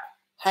back,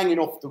 hanging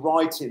off the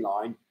righting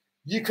line,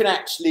 you can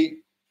actually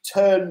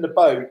turn the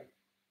boat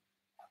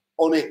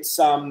on its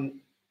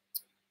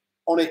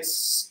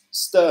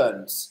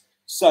sterns.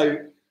 So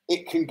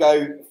it can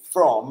go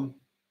from,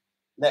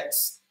 all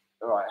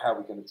right, how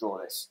are we going to draw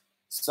this?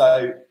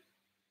 So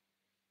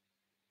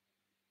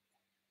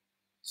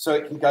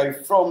it can go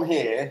from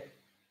here,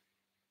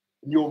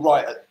 and you're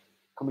right,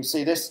 can we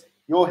see this?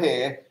 You're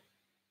here,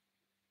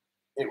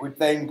 it would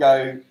then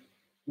go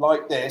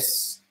like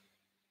this,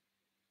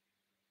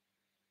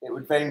 it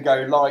would then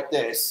go like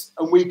this,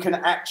 and we can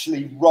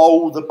actually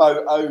roll the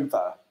boat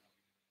over.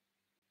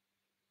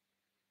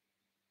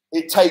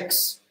 It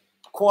takes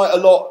quite a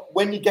lot.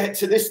 When you get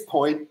to this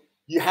point,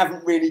 you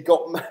haven't really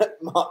got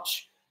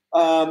much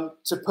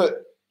to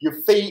put your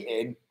feet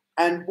in.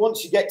 And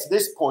once you get to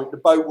this point, the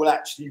boat will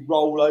actually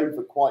roll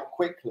over quite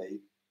quickly,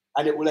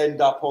 and it will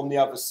end up on the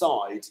other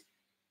side.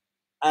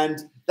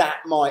 And that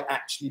might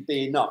actually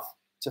be enough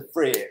to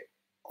free it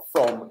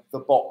from the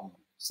bottom.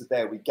 So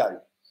there we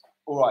go.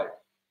 All right.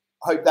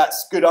 I hope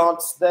that's a good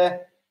answer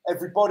there,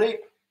 everybody.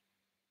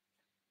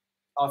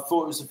 I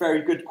thought it was a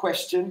very good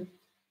question,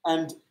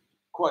 and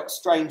quite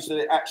strange that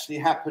it actually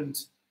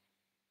happened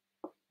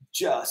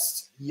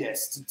just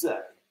yesterday.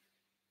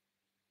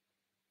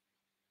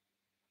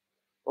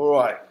 All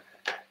right.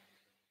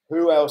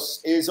 Who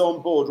else is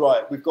on board?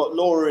 Right, we've got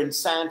Laura in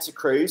Santa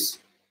Cruz.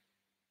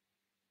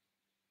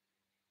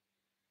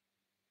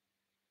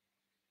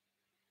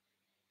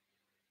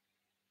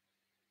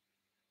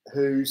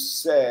 Who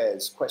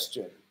says,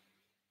 question,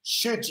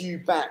 should you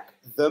back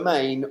the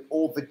main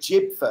or the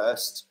jib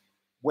first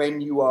when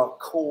you are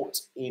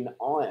caught in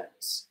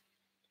irons?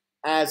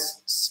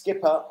 As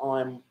skipper,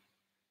 I'm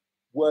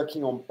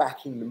working on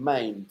backing the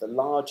main, the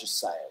larger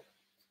sail.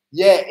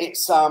 Yeah,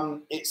 it's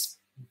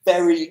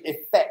very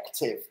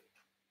effective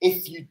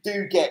if you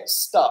do get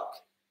stuck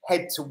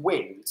head to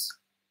wind.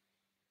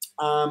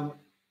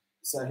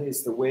 So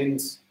here's the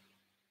wind.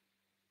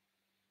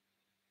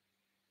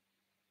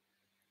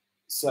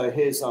 So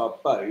here's our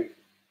boat.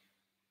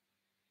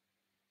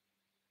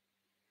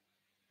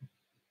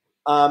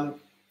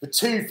 The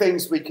two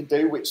things we can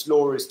do, which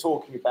Laura is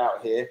talking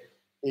about here,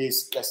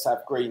 is let's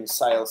have green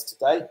sails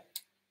today.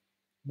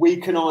 We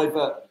can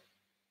either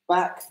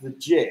back the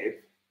jib.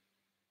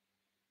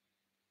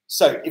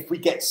 So if we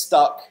get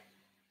stuck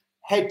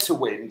head to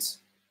wind,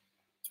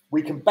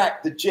 we can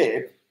back the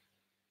jib.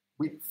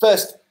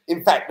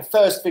 In fact, the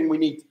first thing we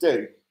need to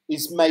do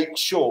is make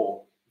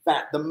sure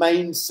that the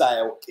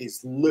mainsail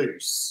is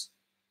loose.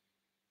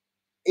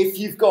 If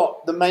you've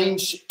got the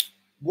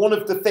one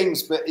of the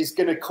things that is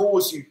going to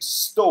cause you to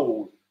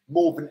stall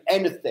more than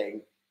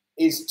anything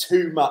is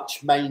too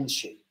much main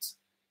sheet.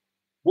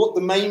 What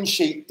the main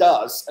sheet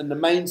does and the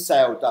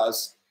mainsail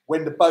does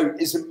when the boat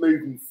isn't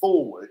moving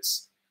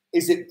forwards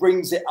is it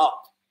brings it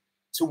up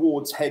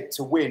towards head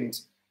to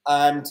wind,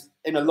 and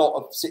in a lot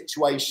of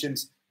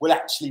situations will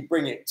actually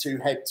bring it to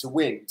head to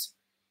wind.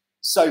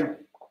 So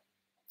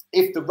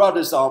if the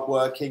rudders aren't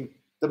working,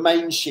 the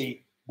main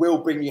sheet will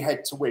bring you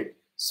head to wind.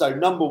 So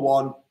number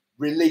one,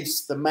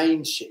 release the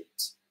main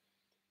sheet.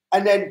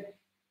 And then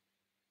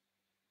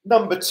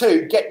number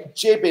two, get the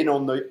jib in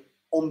on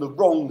the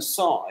wrong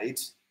side.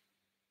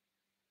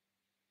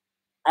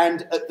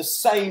 And at the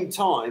same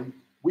time,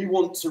 we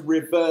want to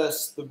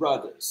reverse the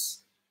rudders.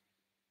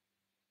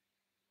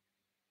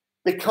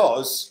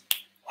 Because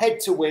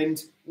head to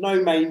wind,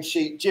 no main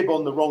sheet, jib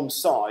on the wrong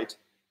side,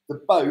 the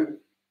boat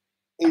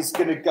is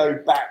going to go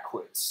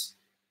backwards.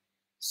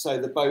 So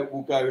the boat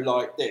will go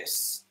like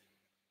this.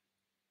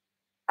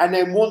 And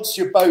then once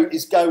your boat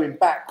is going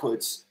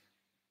backwards,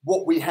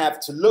 what we have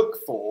to look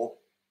for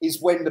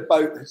is when the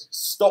boat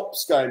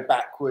stops going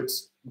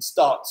backwards and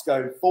starts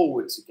going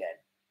forwards again.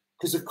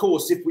 Because of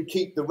course, if we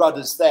keep the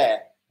rudders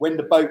there, when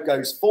the boat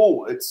goes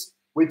forwards,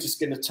 we're just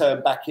going to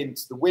turn back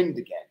into the wind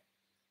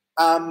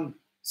again.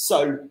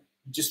 So you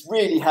just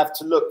really have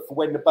to look for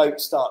when the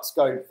boat starts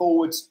going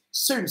forwards. As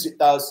soon as it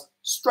does,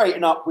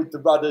 straighten up with the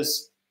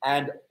rudders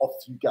and off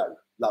you go.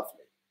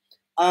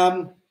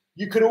 Lovely.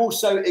 You can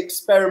also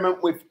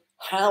experiment with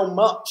how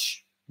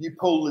much you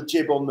pull the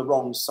jib on the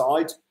wrong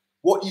side.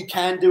 What you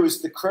can do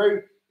as the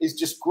crew is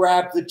just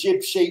grab the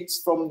jib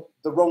sheets from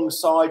the wrong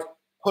side,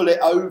 pull it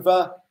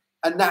over,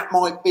 and that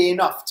might be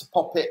enough to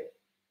pop it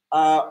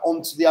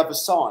onto the other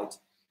side.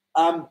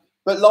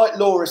 But like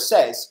Laura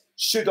says,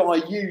 should I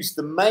use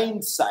the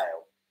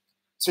mainsail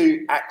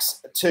to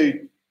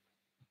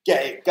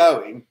get it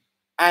going?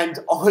 And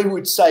I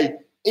would say,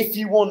 if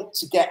you want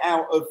to get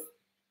out of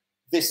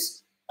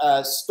this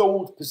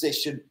stalled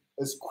position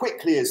as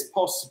quickly as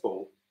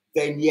possible,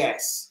 then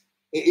yes,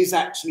 it is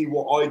actually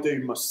what I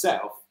do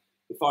myself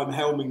if I'm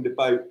helming the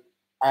boat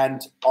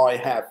and I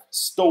have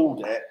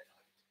stalled it.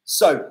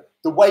 So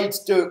the way to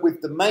do it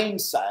with the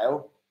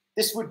mainsail,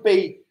 this would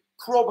be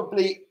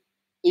probably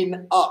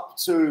in up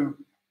to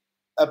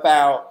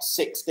about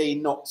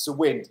 16 knots of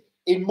wind.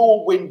 In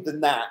more wind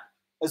than that,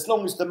 as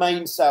long as the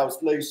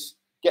mainsail's loose,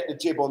 get the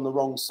jib on the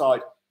wrong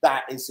side,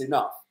 that is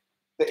enough.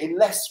 But in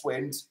less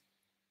wind,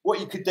 what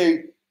you could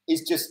do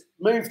is just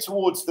move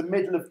towards the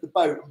middle of the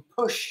boat and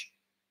push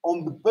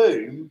on the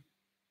boom.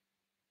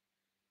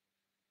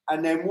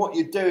 And then what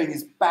you're doing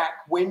is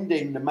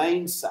back-winding the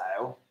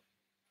mainsail,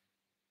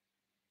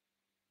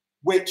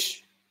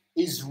 which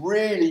is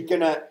really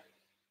going to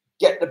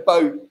get the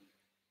boat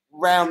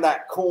round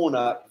that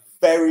corner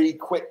very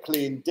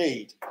quickly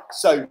indeed.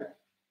 So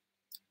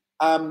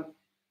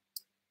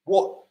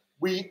what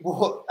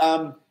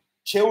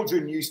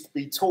children used to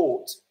be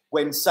taught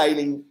when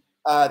sailing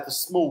the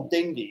small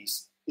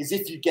dinghies is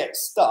if you get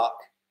stuck,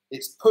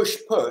 it's push,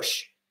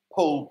 push,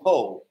 pull,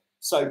 pull.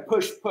 So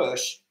push,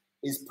 push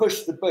is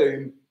push the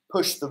boom,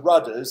 push the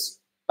rudders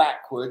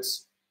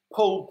backwards,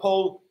 pull,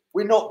 pull.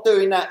 We're not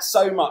doing that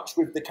so much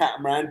with the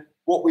catamaran.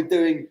 What we're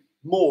doing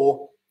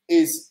more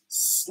is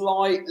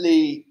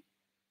slightly,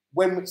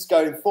 when it's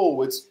going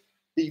forwards,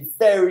 be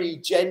very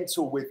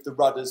gentle with the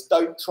rudders.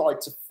 Don't try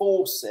to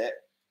force it.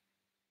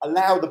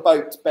 Allow the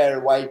boat to bear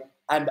away,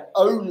 and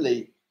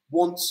only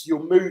once you're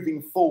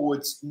moving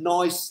forwards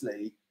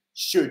nicely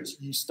should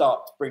you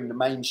start to bring the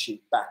main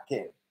sheet back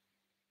in.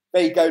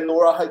 There you go,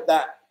 Laura. I hope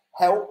that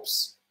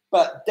helps.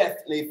 But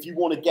definitely, if you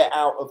want to get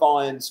out of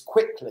irons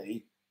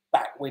quickly,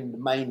 backwind the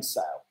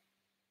mainsail.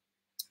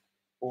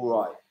 All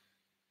right.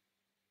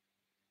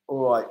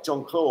 All right.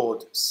 John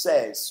Claude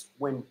says,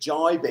 when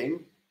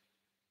jibing,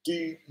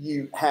 do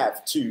you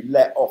have to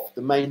let off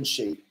the main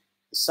sheet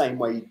the same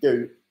way you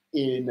do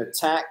in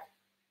attack,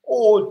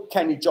 or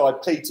can you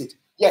jibe cleated?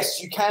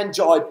 Yes, you can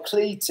jibe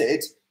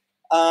cleated.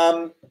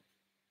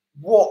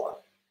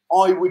 What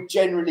I would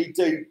generally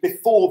do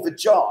before the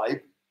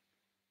jibe,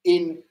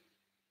 in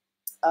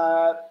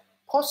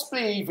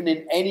possibly even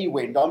in any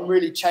wind, I'm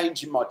really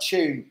changing my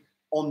tune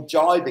on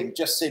jibing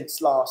just since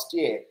last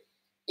year,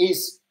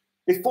 is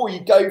before you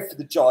go for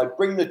the jibe,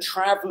 bring the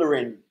traveller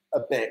in a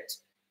bit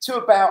to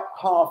about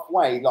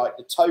halfway, like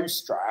the toe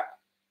strap.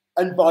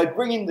 And by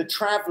bringing the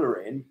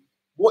traveller in,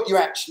 what you're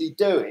actually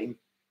doing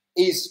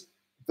is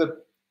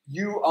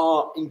you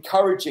are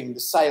encouraging the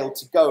sail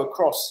to go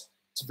across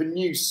to the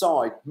new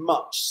side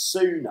much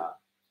sooner,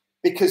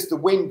 because the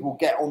wind will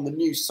get on the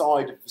new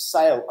side of the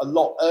sail a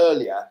lot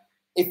earlier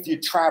if your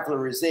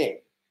traveller is in.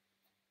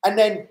 And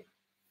then,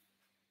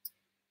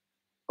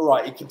 all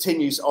right, it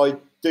continues. I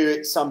do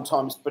it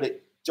sometimes,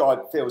 but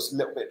jibe feels a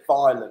little bit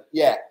violent.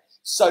 Yeah.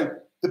 So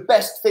the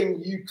best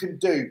thing you can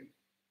do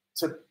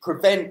to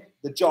prevent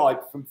the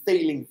jibe from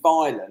feeling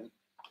violent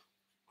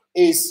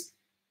is,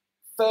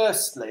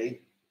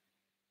 firstly,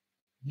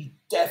 you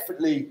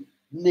definitely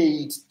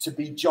need to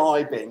be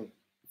jibing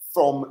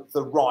from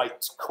the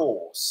right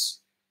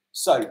course.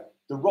 So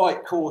the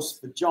right course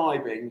for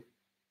jibing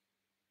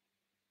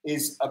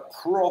is a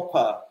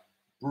proper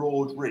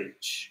broad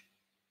reach.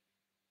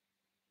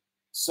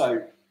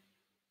 So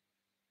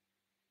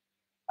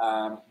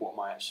what am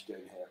I actually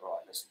doing here? Right,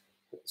 let's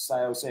put the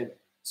sails in.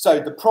 So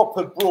the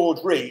proper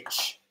broad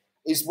reach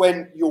is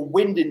when your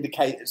wind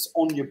indicators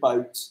on your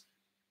boat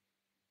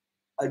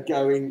are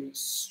going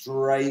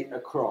straight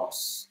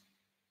across.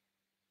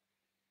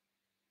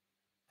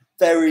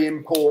 Very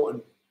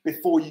important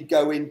before you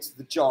go into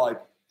the jibe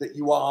that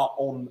you are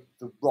on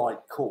the right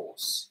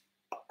course.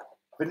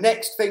 The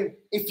next thing,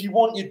 if you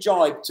want your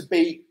jibe to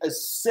be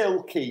as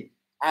silky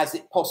as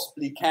it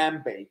possibly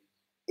can be,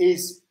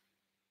 is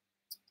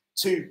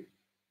to,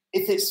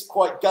 if it's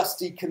quite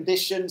gusty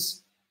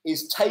conditions,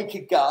 is take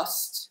a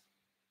gust.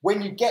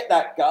 When you get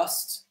that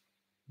gust,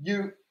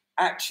 you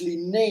actually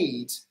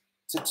need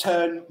to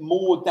turn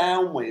more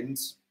downwind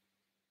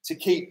to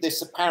keep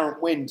this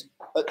apparent wind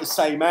at the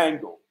same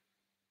angle.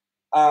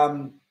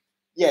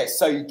 Yeah,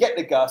 so you get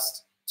the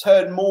gust,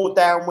 turn more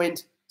downwind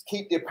to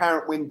keep the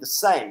apparent wind the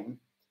same,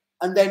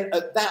 and then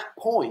at that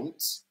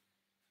point,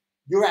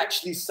 you're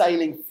actually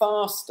sailing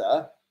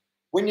faster.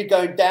 When you're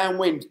going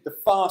downwind, the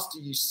faster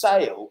you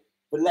sail,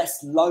 the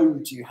less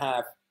load you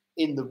have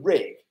in the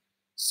rig.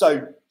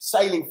 So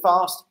sailing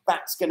fast,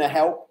 that's going to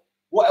help.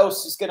 What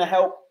else is going to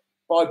help?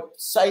 By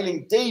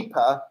sailing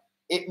deeper,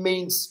 it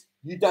means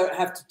you don't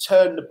have to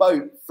turn the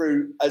boat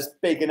through as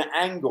big an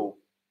angle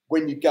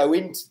when you go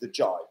into the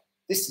gybe.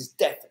 This is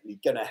definitely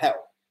going to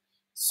help.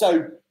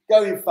 So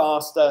going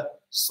faster,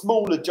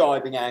 smaller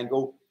jibing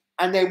angle,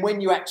 and then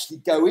when you actually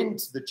go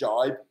into the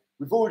gybe,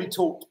 we've already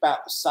talked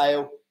about the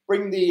sail.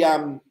 Bring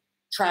the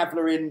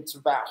traveller in to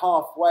about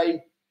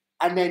halfway,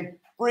 and then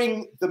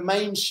bring the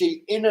main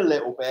sheet in a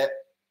little bit.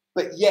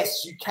 But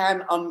yes, you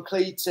can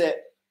uncleat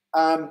it.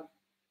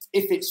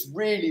 If it's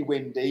really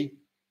windy,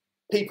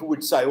 people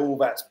would say, oh,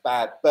 that's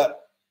bad. But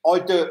I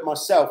do it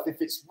myself. If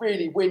it's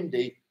really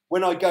windy,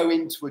 when I go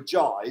into a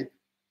gybe,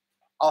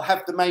 I'll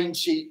have the main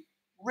sheet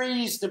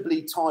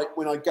reasonably tight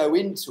when I go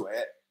into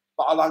it,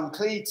 but I'll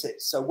uncleat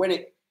it. So when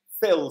it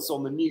fills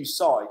on the new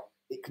side,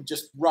 it can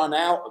just run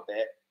out a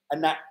bit,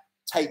 and that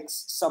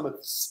takes some of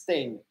the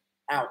sting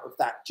out of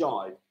that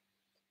gybe.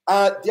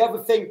 The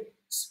other thing,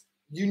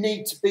 you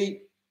need to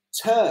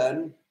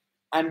turn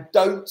and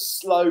don't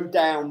slow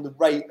down the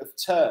rate of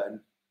turn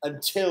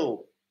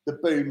until the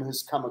boom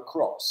has come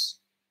across.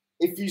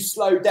 If you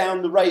slow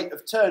down the rate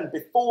of turn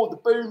before the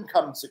boom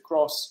comes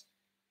across,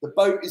 the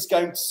boat is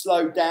going to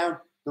slow down,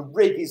 the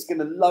rig is going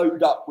to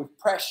load up with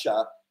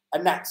pressure,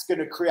 and that's going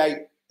to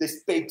create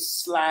this big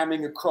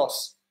slamming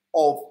across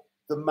of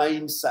the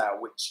mainsail,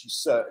 which you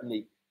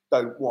certainly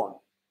don't want.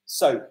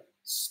 So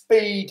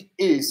speed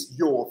is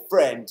your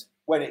friend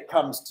when it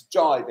comes to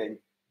jibing,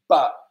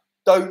 but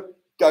don't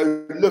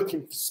go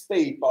looking for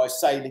speed by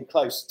sailing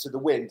closer to the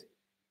wind.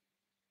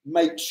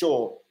 Make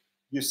sure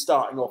you're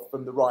starting off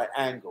from the right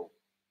angle.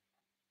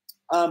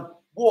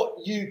 What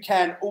you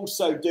can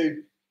also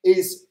do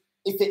is,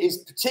 if it is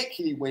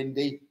particularly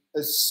windy,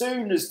 as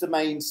soon as the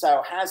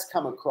mainsail has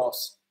come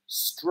across,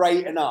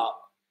 straighten up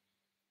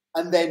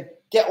and then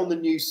get on the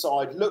new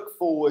side, look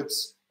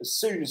forwards as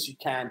soon as you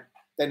can,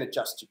 then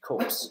adjust your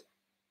course.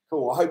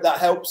 Cool. I hope that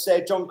helps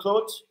there, John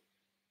Claude.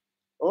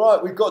 All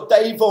right, we've got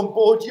Dave on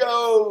board.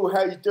 Yo,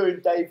 how you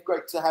doing, Dave?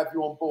 Great to have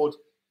you on board.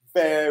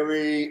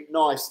 Very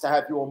nice to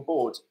have you on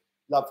board.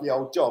 Lovely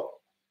old job.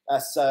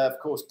 That's, of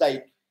course,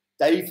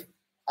 Dave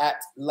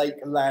at Lake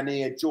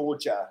Lanier,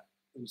 Georgia,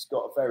 who's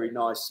got a very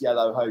nice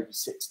yellow Hobie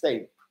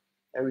 16.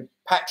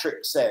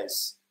 Patrick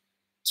says,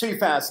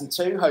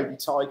 2002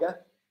 Hobie Tiger,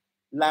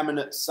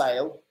 laminate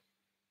sail.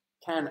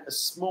 Can a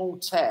small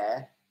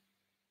tear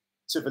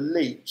to the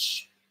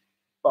leech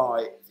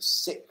by the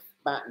 6th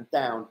batten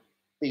down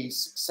be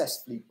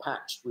successfully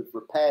patched with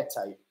repair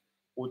tape,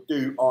 or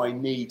do I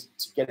need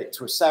to get it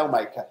to a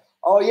sailmaker?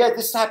 Oh yeah,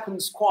 this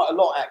happens quite a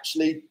lot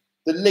actually.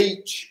 The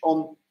leech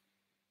on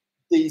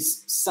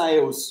these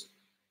sails,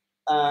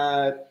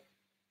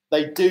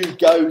 they do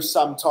go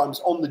sometimes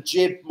on the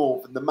jib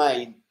more than the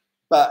main,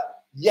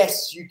 but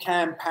yes, you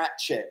can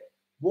patch it.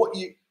 What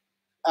you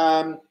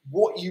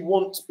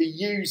want to be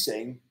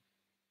using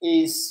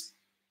is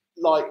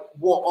like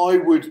what I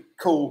would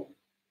call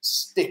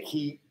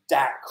sticky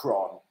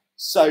Dacron.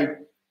 So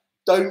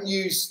don't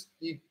use,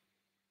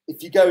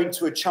 if you go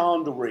into a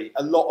chandlery,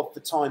 a lot of the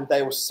time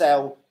they will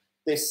sell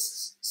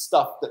this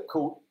stuff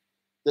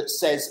that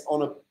says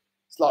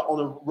it's like on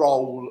a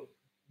roll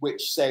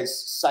which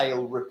says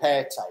sail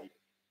repair tape,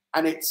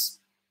 and this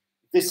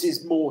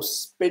is more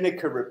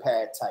spinnaker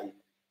repair tape,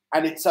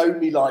 and it's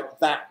only like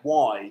that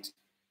wide.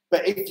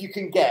 But if you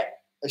can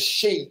get a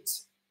sheet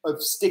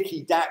of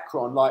sticky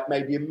Dacron, like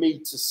maybe 1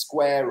 meter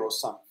square or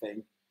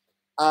something,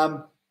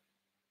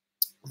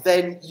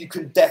 then you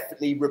can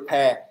definitely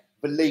repair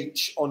the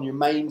leech on your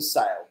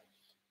mainsail.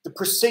 The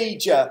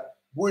procedure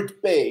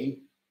would be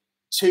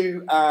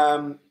to,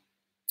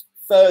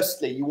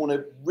 firstly, you want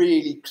to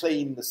really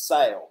clean the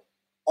sail.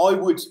 I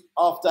would,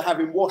 after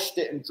having washed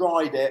it and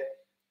dried it,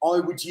 I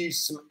would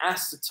use some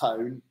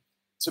acetone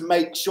to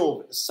make sure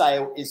that the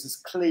sail is as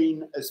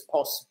clean as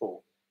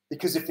possible.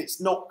 Because if it's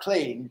not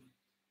clean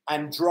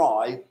and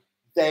dry,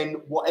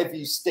 then whatever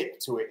you stick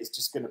to it is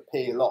just going to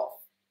peel off.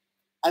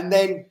 And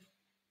then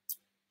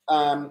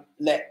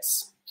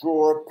let's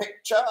draw a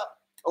picture.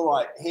 All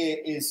right, here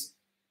is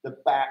the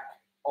back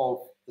of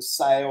the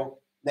sail.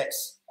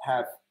 Let's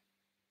have,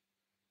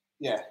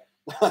 yeah,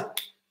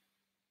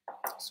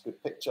 that's a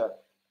good picture.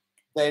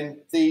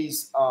 Then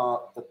these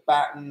are the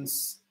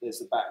battens.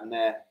 There's a batten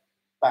there,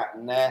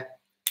 batten there.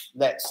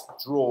 Let's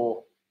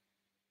draw.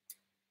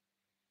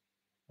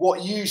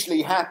 What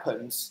usually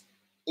happens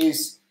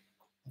is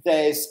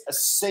there's a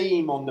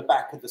seam on the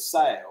back of the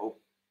sail,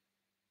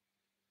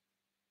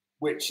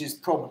 which is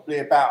probably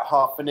about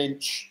 1/2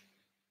 inch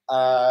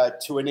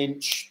to 1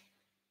 inch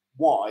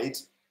wide,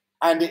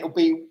 and it'll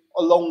be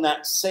along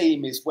that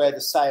seam is where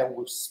the sail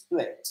will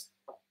split.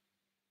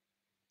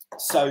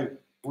 So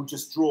we'll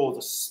just draw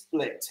the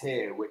split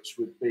here, which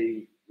would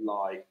be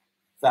like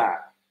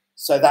that.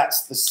 So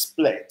that's the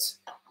split.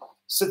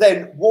 So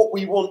then what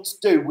we want to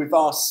do with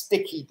our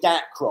sticky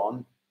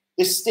dacron,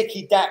 this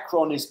sticky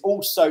dacron is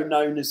also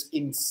known as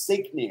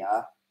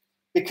insignia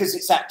because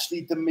it's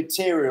actually the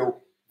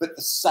material that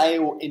the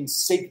sail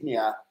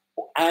insignia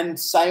and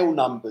sail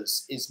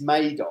numbers is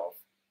made of.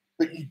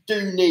 But you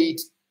do need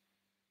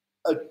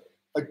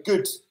a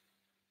good,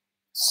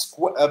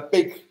 a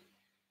big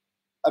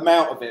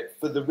amount of it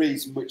for the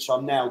reason which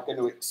I'm now going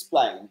to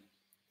explain.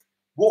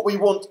 What we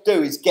want to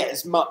do is get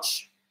as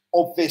much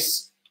of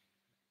this.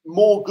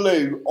 More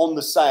glue on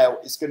the sail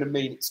is going to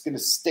mean it's going to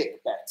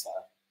stick better.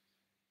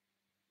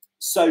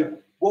 So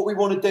what we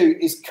want to do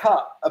is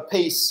cut a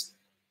piece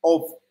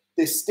of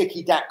this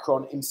sticky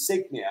dacron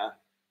insignia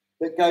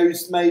that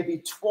goes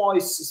maybe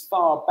twice as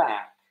far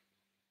back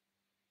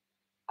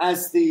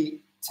as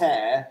the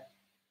tear,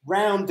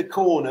 round the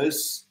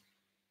corners.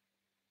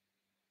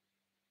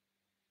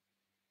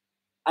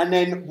 And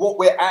then what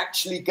we're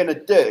actually going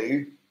to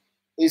do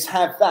is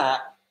have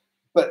that,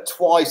 but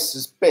twice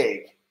as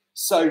big.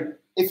 So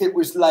if it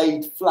was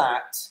laid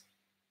flat,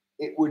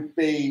 it would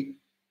be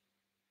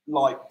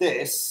like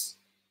this.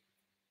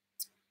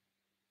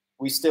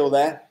 We still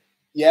there?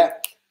 Yeah,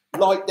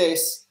 like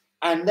this.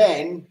 And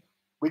then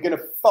we're going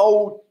to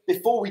fold,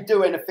 before we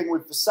do anything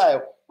with the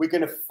sail, we're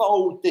going to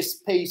fold this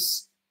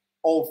piece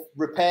of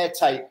repair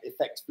tape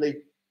effectively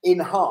in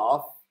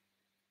half.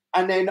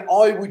 And then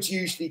I would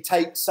usually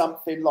take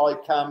something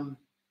like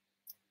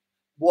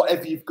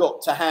whatever you've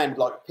got to hand,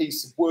 like a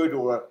piece of wood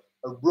or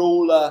a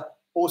ruler,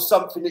 or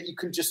something that you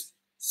can just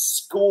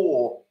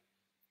score,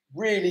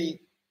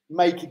 really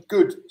make a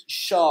good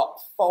sharp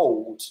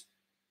fold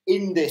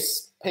in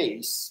this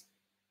piece.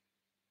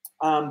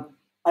 And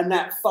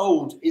that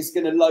fold is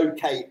going to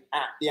locate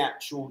at the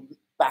actual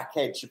back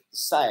edge of the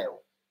sail.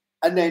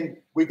 And then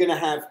we're going to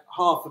have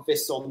half of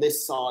this on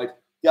this side,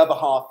 the other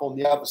half on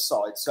the other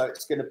side. So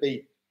it's going to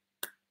be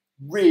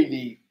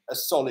really a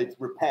solid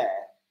repair.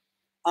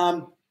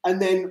 And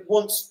then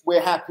once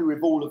we're happy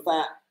with all of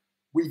that,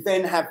 we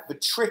then have the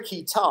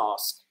tricky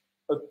task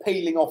of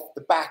peeling off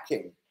the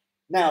backing.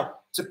 Now,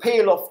 to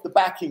peel off the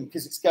backing,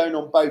 because it's going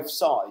on both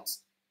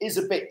sides, is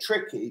a bit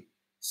tricky.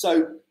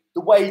 So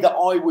the way that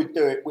I would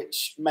do it,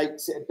 which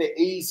makes it a bit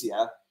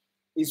easier,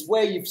 is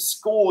where you've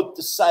scored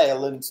the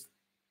sail and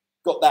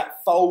got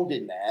that fold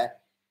in there,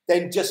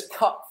 then just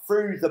cut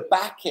through the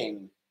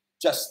backing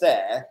just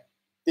there.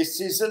 This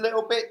is a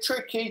little bit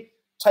tricky.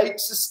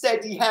 Takes a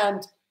steady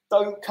hand.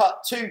 Don't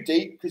cut too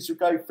deep because you'll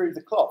go through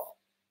the cloth.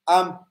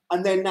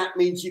 And then that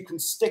means you can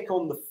stick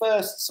on the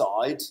first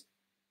side,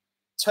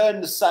 turn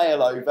the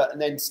sail over,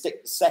 and then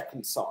stick the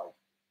second side.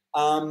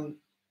 And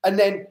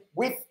then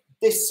with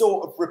this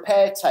sort of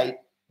repair tape,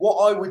 what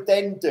I would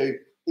then do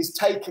is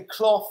take a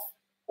cloth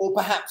or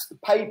perhaps the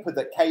paper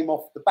that came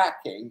off the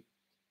backing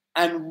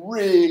and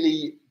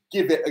really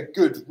give it a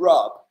good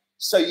rub.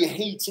 So you're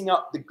heating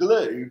up the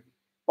glue.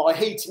 By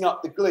heating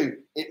up the glue,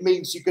 it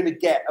means you're going to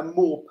get a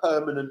more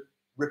permanent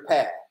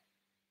repair.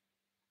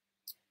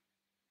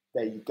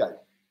 There you go.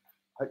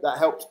 Hope that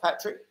helps,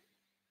 Patrick.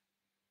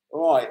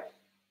 All right.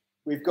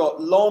 We've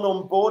got Lon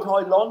on board.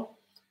 Hi, Lon.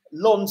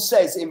 Lon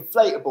says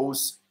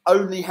inflatables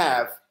only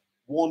have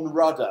one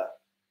rudder.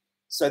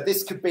 So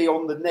this could be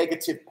on the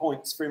negative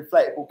points for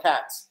inflatable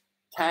cats.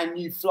 Can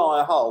you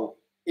fly a hull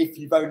if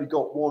you've only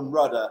got one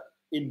rudder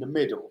in the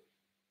middle?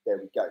 There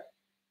we go.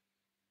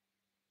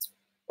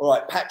 All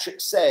right.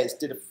 Patrick says,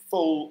 did a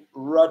full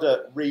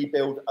rudder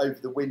rebuild over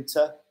the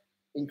winter,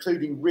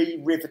 including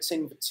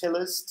re-riveting the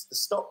tillers to the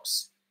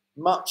stocks.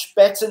 Much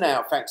better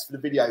now, thanks for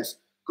the videos.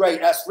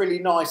 Great, that's really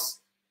nice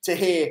to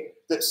hear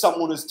that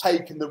someone has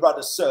taken the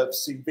rudder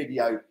servicing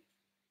video,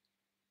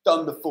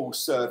 done the full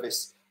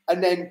service.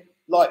 And then,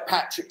 like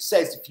Patrick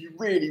says, if you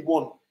really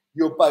want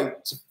your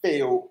boat to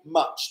feel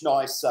much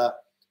nicer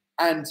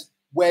and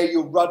where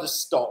your rudder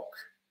stock,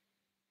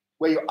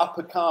 where your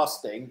upper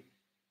casting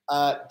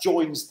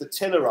joins the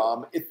tiller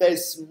arm, if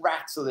there's some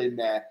rattle in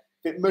there,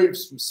 if it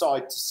moves from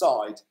side to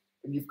side,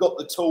 and you've got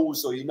the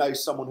tools or you know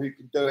someone who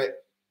can do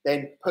it,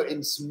 then put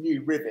in some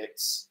new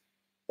rivets.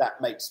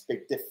 That makes a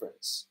big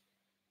difference.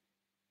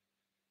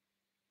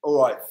 All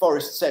right,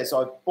 Forrest says,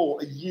 I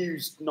bought a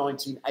used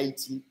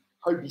 1980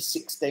 Hobie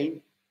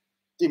 16.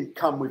 Didn't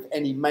come with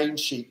any main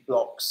sheet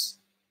blocks.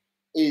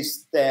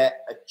 Is there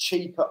a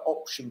cheaper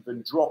option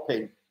than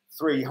dropping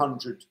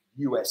 $300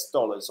 US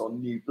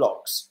on new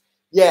blocks?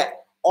 Yeah,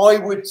 I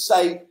would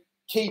say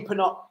keep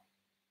an eye.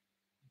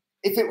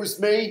 If it was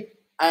me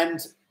and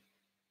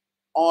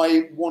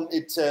I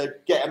wanted to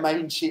get a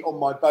main sheet on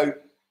my boat,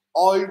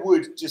 I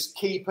would just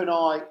keep an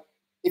eye.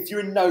 If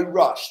you're in no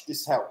rush,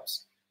 this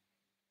helps.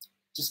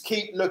 Just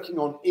keep looking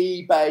on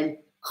eBay,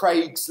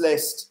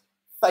 Craigslist,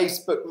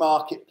 Facebook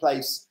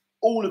Marketplace,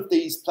 all of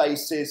these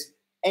places,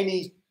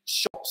 any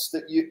shops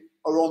that you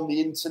are on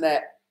the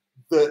internet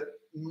that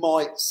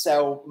might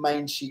sell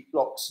main sheet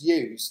blocks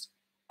used.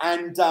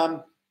 And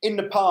in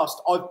the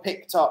past, I've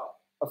picked up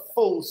a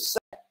full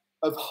set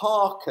of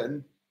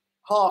Harken.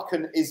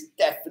 Harken is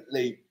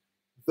definitely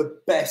the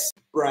best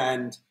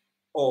brand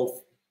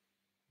of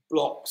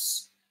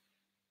blocks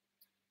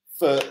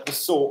for the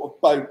sort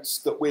of boats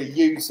that we're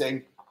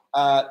using.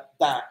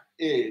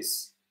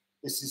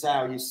 This is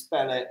how you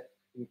spell it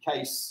in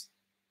case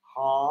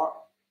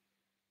Harken.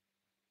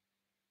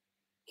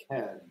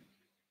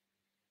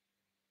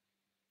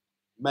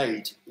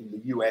 Made in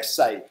the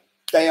USA.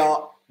 They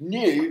are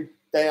new,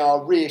 they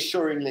are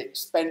reassuringly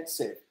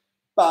expensive,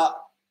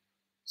 but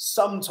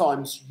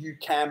sometimes you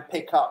can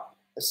pick up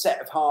a set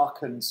of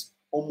Harkens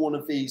on one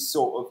of these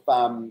sort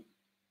of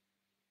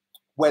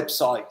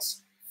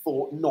websites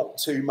for not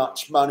too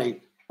much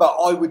money. But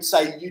I would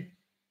say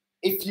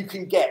if you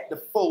can get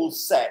the full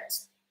set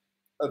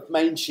of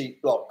main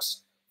sheet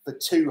blocks for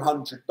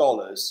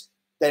 $200,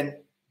 then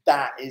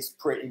that is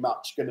pretty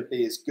much going to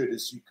be as good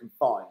as you can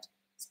find.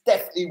 It's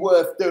definitely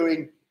worth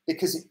doing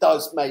because it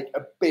does make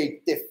a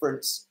big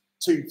difference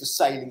to the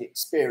sailing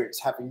experience,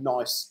 having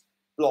nice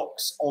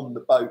blocks on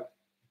the boat.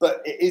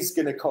 But it is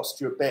going to cost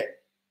you a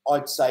bit.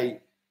 I'd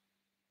say,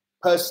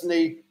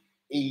 personally,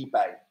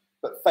 eBay.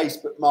 But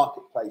Facebook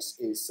Marketplace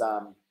is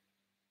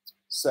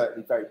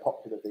certainly very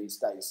popular these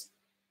days.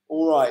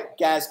 All right,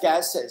 Gaz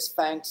says,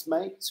 thanks,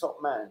 mate. Top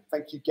man.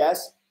 Thank you,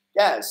 Gaz.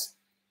 Gaz.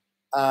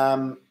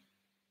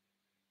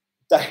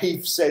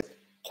 Dave says,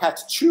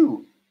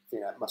 Catachoo. I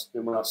think that must have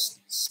been when I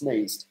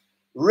sneezed.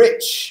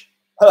 Rich.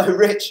 Hello,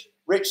 Rich.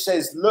 Rich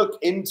says, look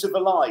into the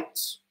light.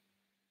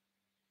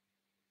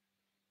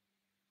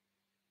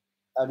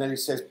 And then he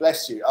says,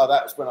 bless you. Oh,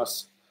 that was when I...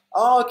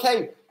 Oh,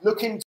 okay.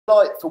 Look into the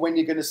light for when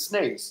you're going to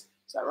sneeze.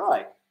 Is that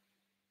right?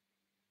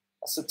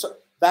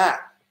 That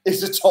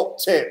is a top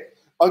tip.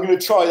 I'm going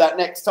to try that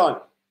next time.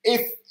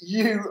 If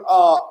you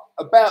are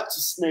about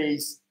to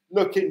sneeze,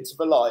 look into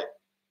the light.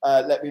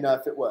 Let me know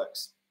if it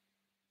works.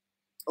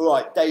 All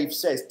right, Dave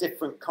says,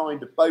 different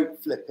kind of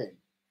boat flipping.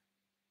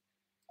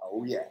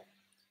 Oh, yeah.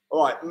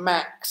 All right,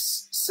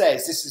 Max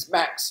says, this is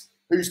Max,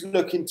 who's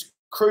looking to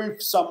crew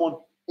for someone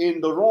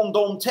in the Round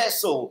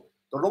Texel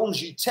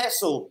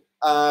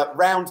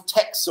Round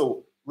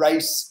Texel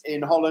Race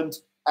in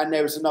Holland. And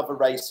there was another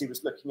race he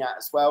was looking at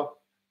as well.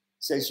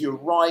 Says you're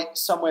right,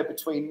 somewhere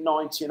between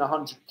 90 and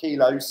 100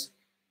 kilos,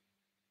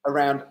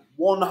 around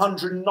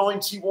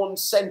 191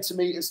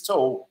 centimeters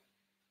tall.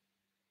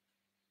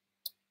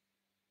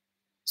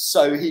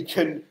 So he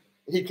can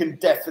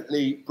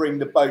definitely bring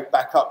the boat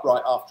back up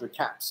right after a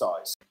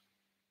capsize.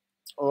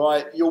 All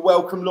right, you're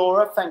welcome,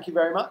 Laura. Thank you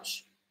very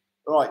much.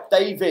 All right,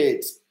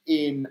 David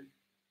in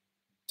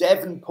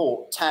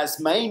Devonport,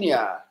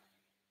 Tasmania.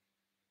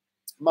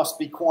 Must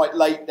be quite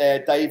late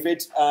there,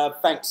 David.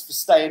 Thanks for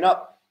staying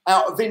up.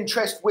 Out of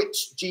interest,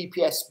 which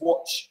GPS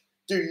watch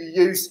do you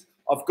use?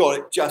 I've got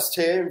it just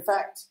here, in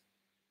fact.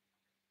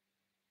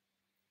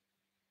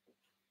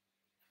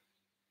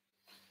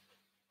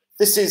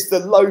 This is the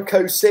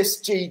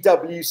Locosys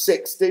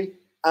GW60.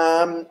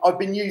 I've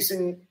been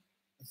using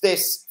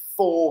this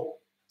for,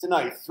 I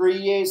don't know, 3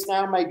 years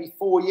now, maybe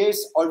 4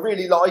 years. I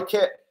really like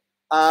it.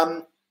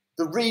 The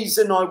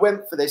reason I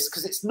went for this,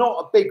 because it's not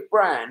a big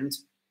brand,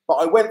 but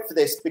I went for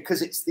this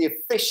because it's the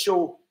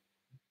official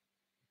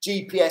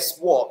GPS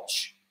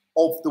watch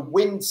of the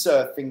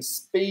Windsurfing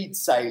Speed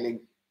Sailing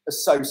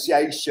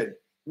Association.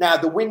 Now,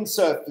 the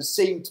windsurfers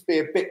seem to be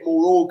a bit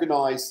more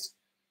organised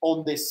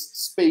on this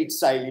speed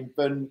sailing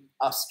than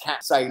us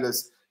cat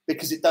sailors,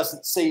 because it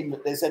doesn't seem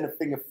that there's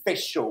anything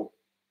official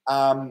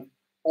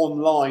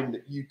online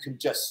that you can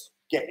just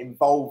get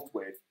involved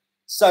with.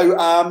 So,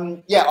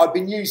 yeah, I've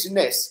been using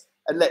this,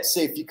 and let's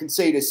see if you can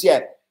see this.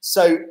 Yeah,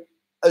 so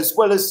as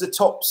well as the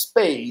top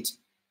speed,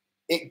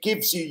 it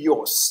gives you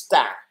your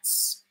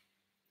stats.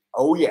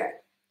 Oh, yeah,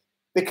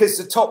 because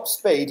the top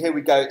speed, here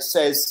we go, it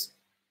says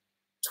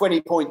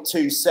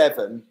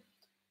 20.27.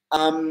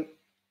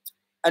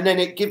 And then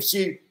it gives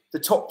you the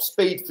top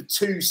speed for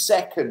 2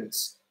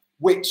 seconds,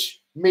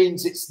 which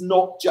means it's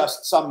not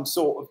just some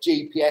sort of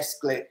GPS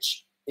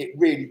glitch. It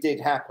really did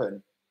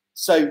happen.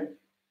 So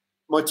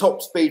my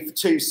top speed for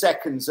 2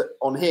 seconds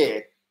on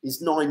here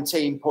is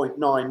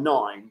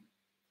 19.99,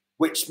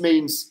 which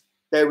means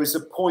there was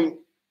a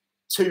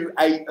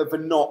 0.28 of a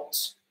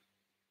knot,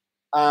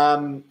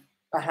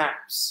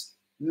 perhaps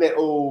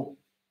little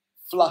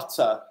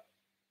flutter.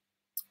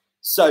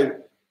 So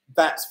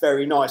that's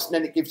very nice. And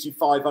then it gives you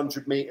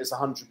 500 meters,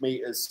 100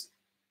 meters,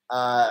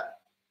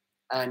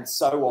 and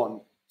so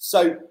on.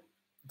 So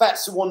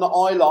that's the one that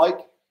I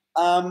like.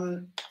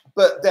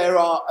 But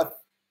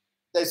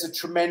there's a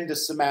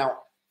tremendous amount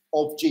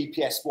of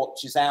GPS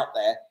watches out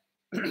there.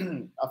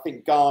 I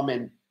think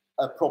Garmin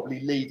are probably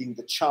leading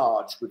the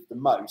charge with the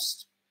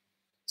most.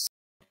 So,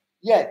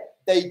 yeah,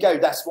 there you go.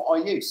 That's what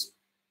I use.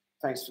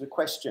 Thanks for the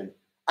question.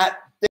 At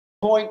this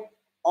point,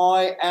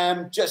 I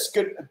am just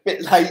a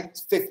bit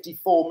late,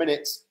 54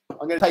 minutes.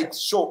 I'm going to take a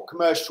short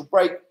commercial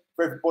break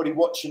for everybody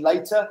watching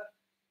later.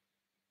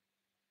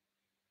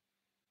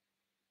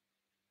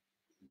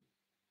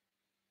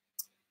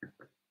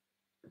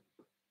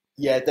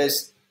 Yeah,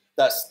 that's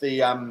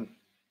the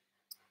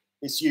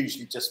It's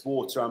usually just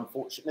water,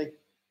 unfortunately.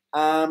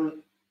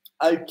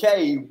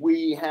 Okay,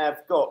 we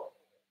have got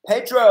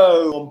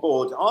Pedro on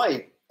board.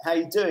 Hi, how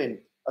you doing?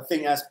 I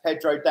think that's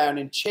Pedro down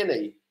in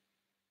Chile.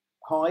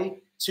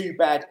 Hi, too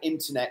bad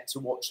internet to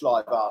watch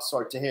live. Ah,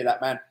 sorry to hear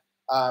that, man.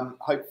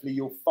 Hopefully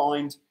you'll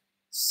find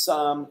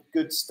some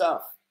good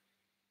stuff.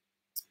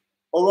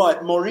 All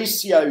right,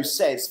 Mauricio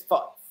says,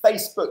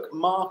 Facebook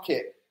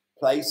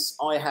Marketplace,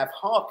 I have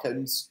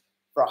Harkins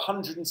for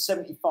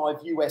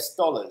 $175 US.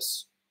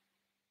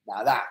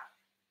 Now that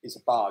is a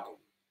bargain.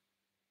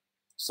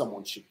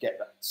 Someone should get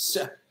that.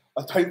 So,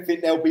 I don't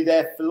think they'll be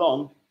there for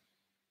long.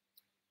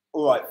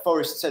 All right,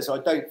 Forrest says, I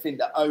don't think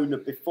the owner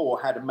before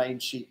had a main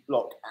sheet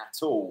block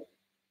at all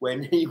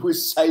when he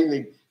was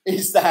sailing.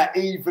 Is that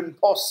even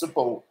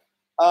possible?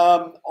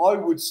 I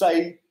would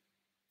say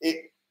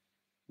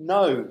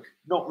no,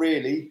 not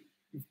really.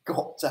 You've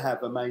got to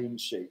have a main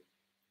sheet.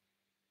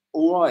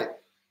 All right.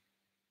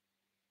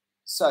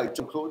 So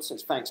John Claude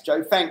says, thanks,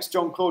 Joe. Thanks,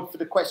 John Claude, for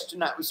the question.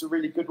 That was a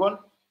really good one.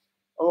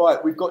 All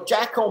right, we've got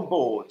Jack on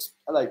board.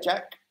 Hello,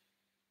 Jack.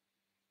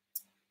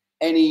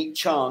 Any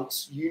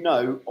chance you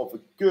know of a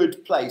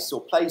good place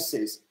or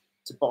places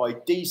to buy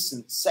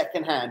decent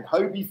second-hand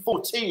Hobie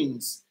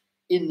 14s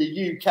in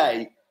the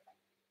UK?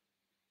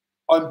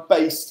 I'm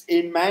based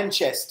in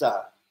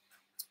Manchester.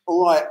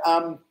 All right.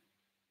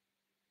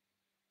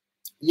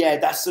 Yeah,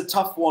 that's a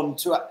tough one.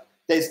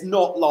 There's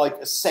not like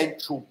a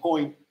central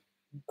point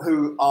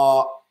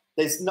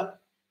there's not,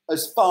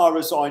 as far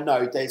as I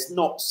know, there's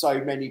not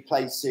so many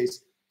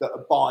places that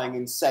are buying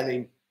and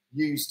selling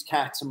used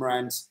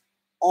catamarans.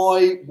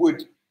 I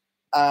would,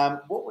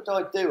 what would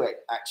I do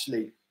it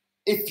actually?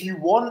 If you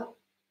want,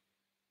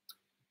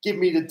 give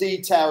me the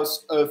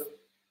details of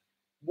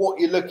what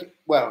you're looking,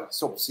 well,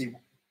 it's obviously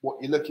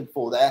what you're looking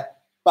for there,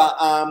 but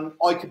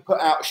I could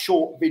put out a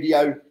short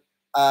video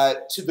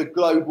to the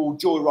global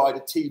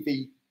Joyrider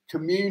TV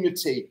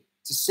community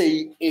to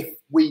see if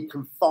we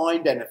can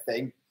find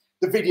anything.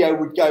 The video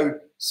would go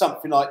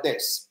something like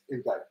this. Here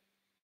we go.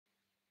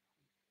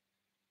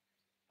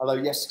 Hello,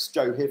 yes, it's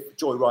Joe here for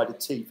Joyrider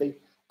TV.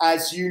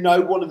 As you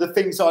know, one of the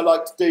things I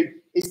like to do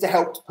is to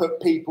help to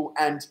put people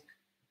and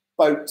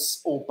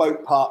boats or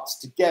boat parts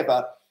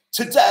together.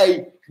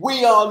 Today,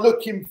 we are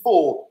looking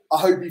for a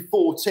Hobie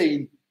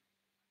 14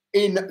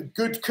 in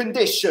good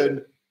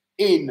condition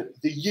in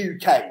the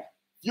UK.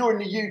 If you're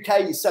in the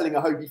UK, you're selling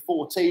a Hobie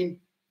 14,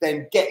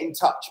 then get in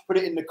touch. Put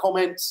it in the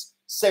comments.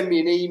 Send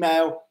me an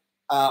email.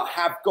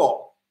 Have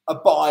got a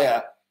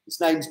buyer. His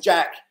name's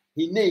Jack.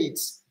 He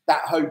needs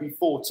that Hobie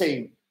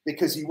 14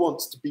 because he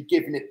wants to be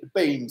giving it the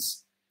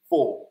beans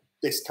for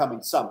this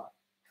coming summer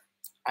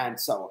and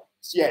so on.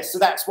 So, yeah, so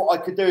that's what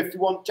I could do if you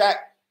want,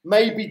 Jack.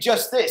 Maybe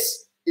just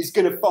this is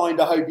going to find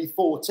a Hobie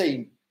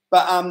 14.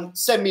 But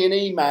send me an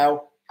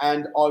email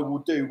and I will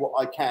do what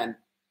I can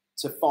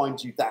to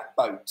find you that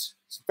boat.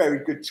 It's a very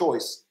good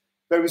choice.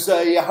 There was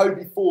a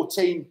Hobie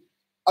 14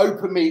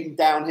 open meeting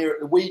down here at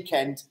the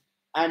weekend,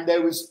 and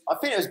there was, I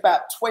think it was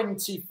about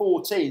 20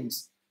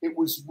 14s. It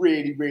was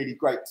really, really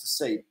great to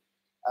see.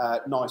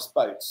 Nice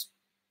boats.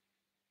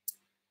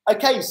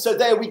 Okay, so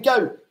there we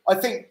go. I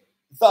think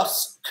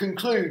thus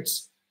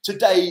concludes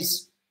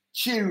today's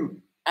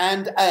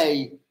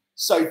Q&A.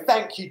 So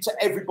thank you to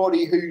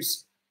everybody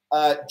who's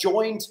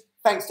joined.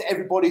 Thanks to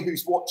everybody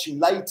who's watching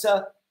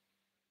later.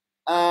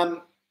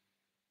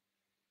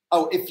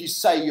 Oh, if you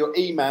say your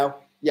email,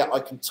 yeah, I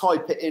can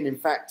type it in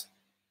fact,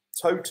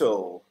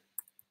 total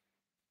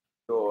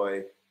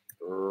joy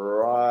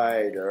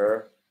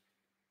rider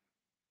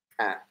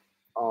at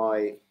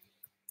icloud.com.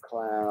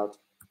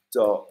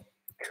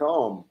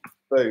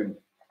 Boom.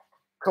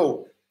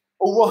 Cool.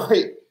 All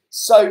right.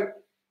 So,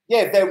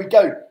 yeah, there we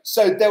go.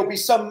 So there'll be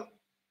some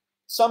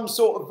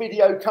sort of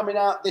video coming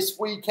out this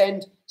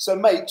weekend. So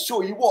make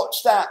sure you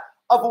watch that.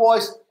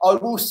 Otherwise, I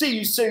will see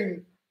you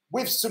soon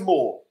with some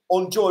more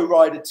on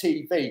Joyrider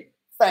TV.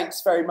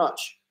 Thanks very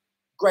much.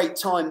 Great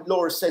time.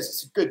 Laura says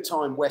it's a good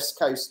time, West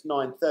Coast,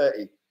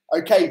 9:30.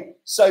 Okay,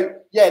 so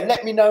yeah,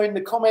 let me know in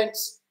the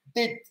comments,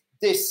 did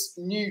this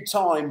new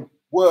time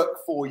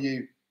work for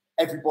you,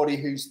 everybody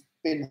who's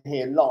been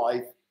here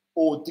live,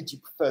 or did you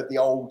prefer the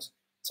old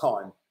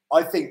time?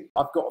 I think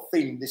I've got a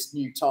feeling this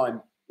new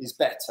time is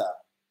better,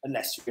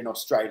 unless you're in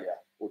Australia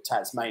or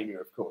Tasmania,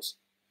 of course.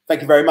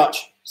 Thank you very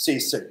much. See you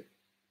soon.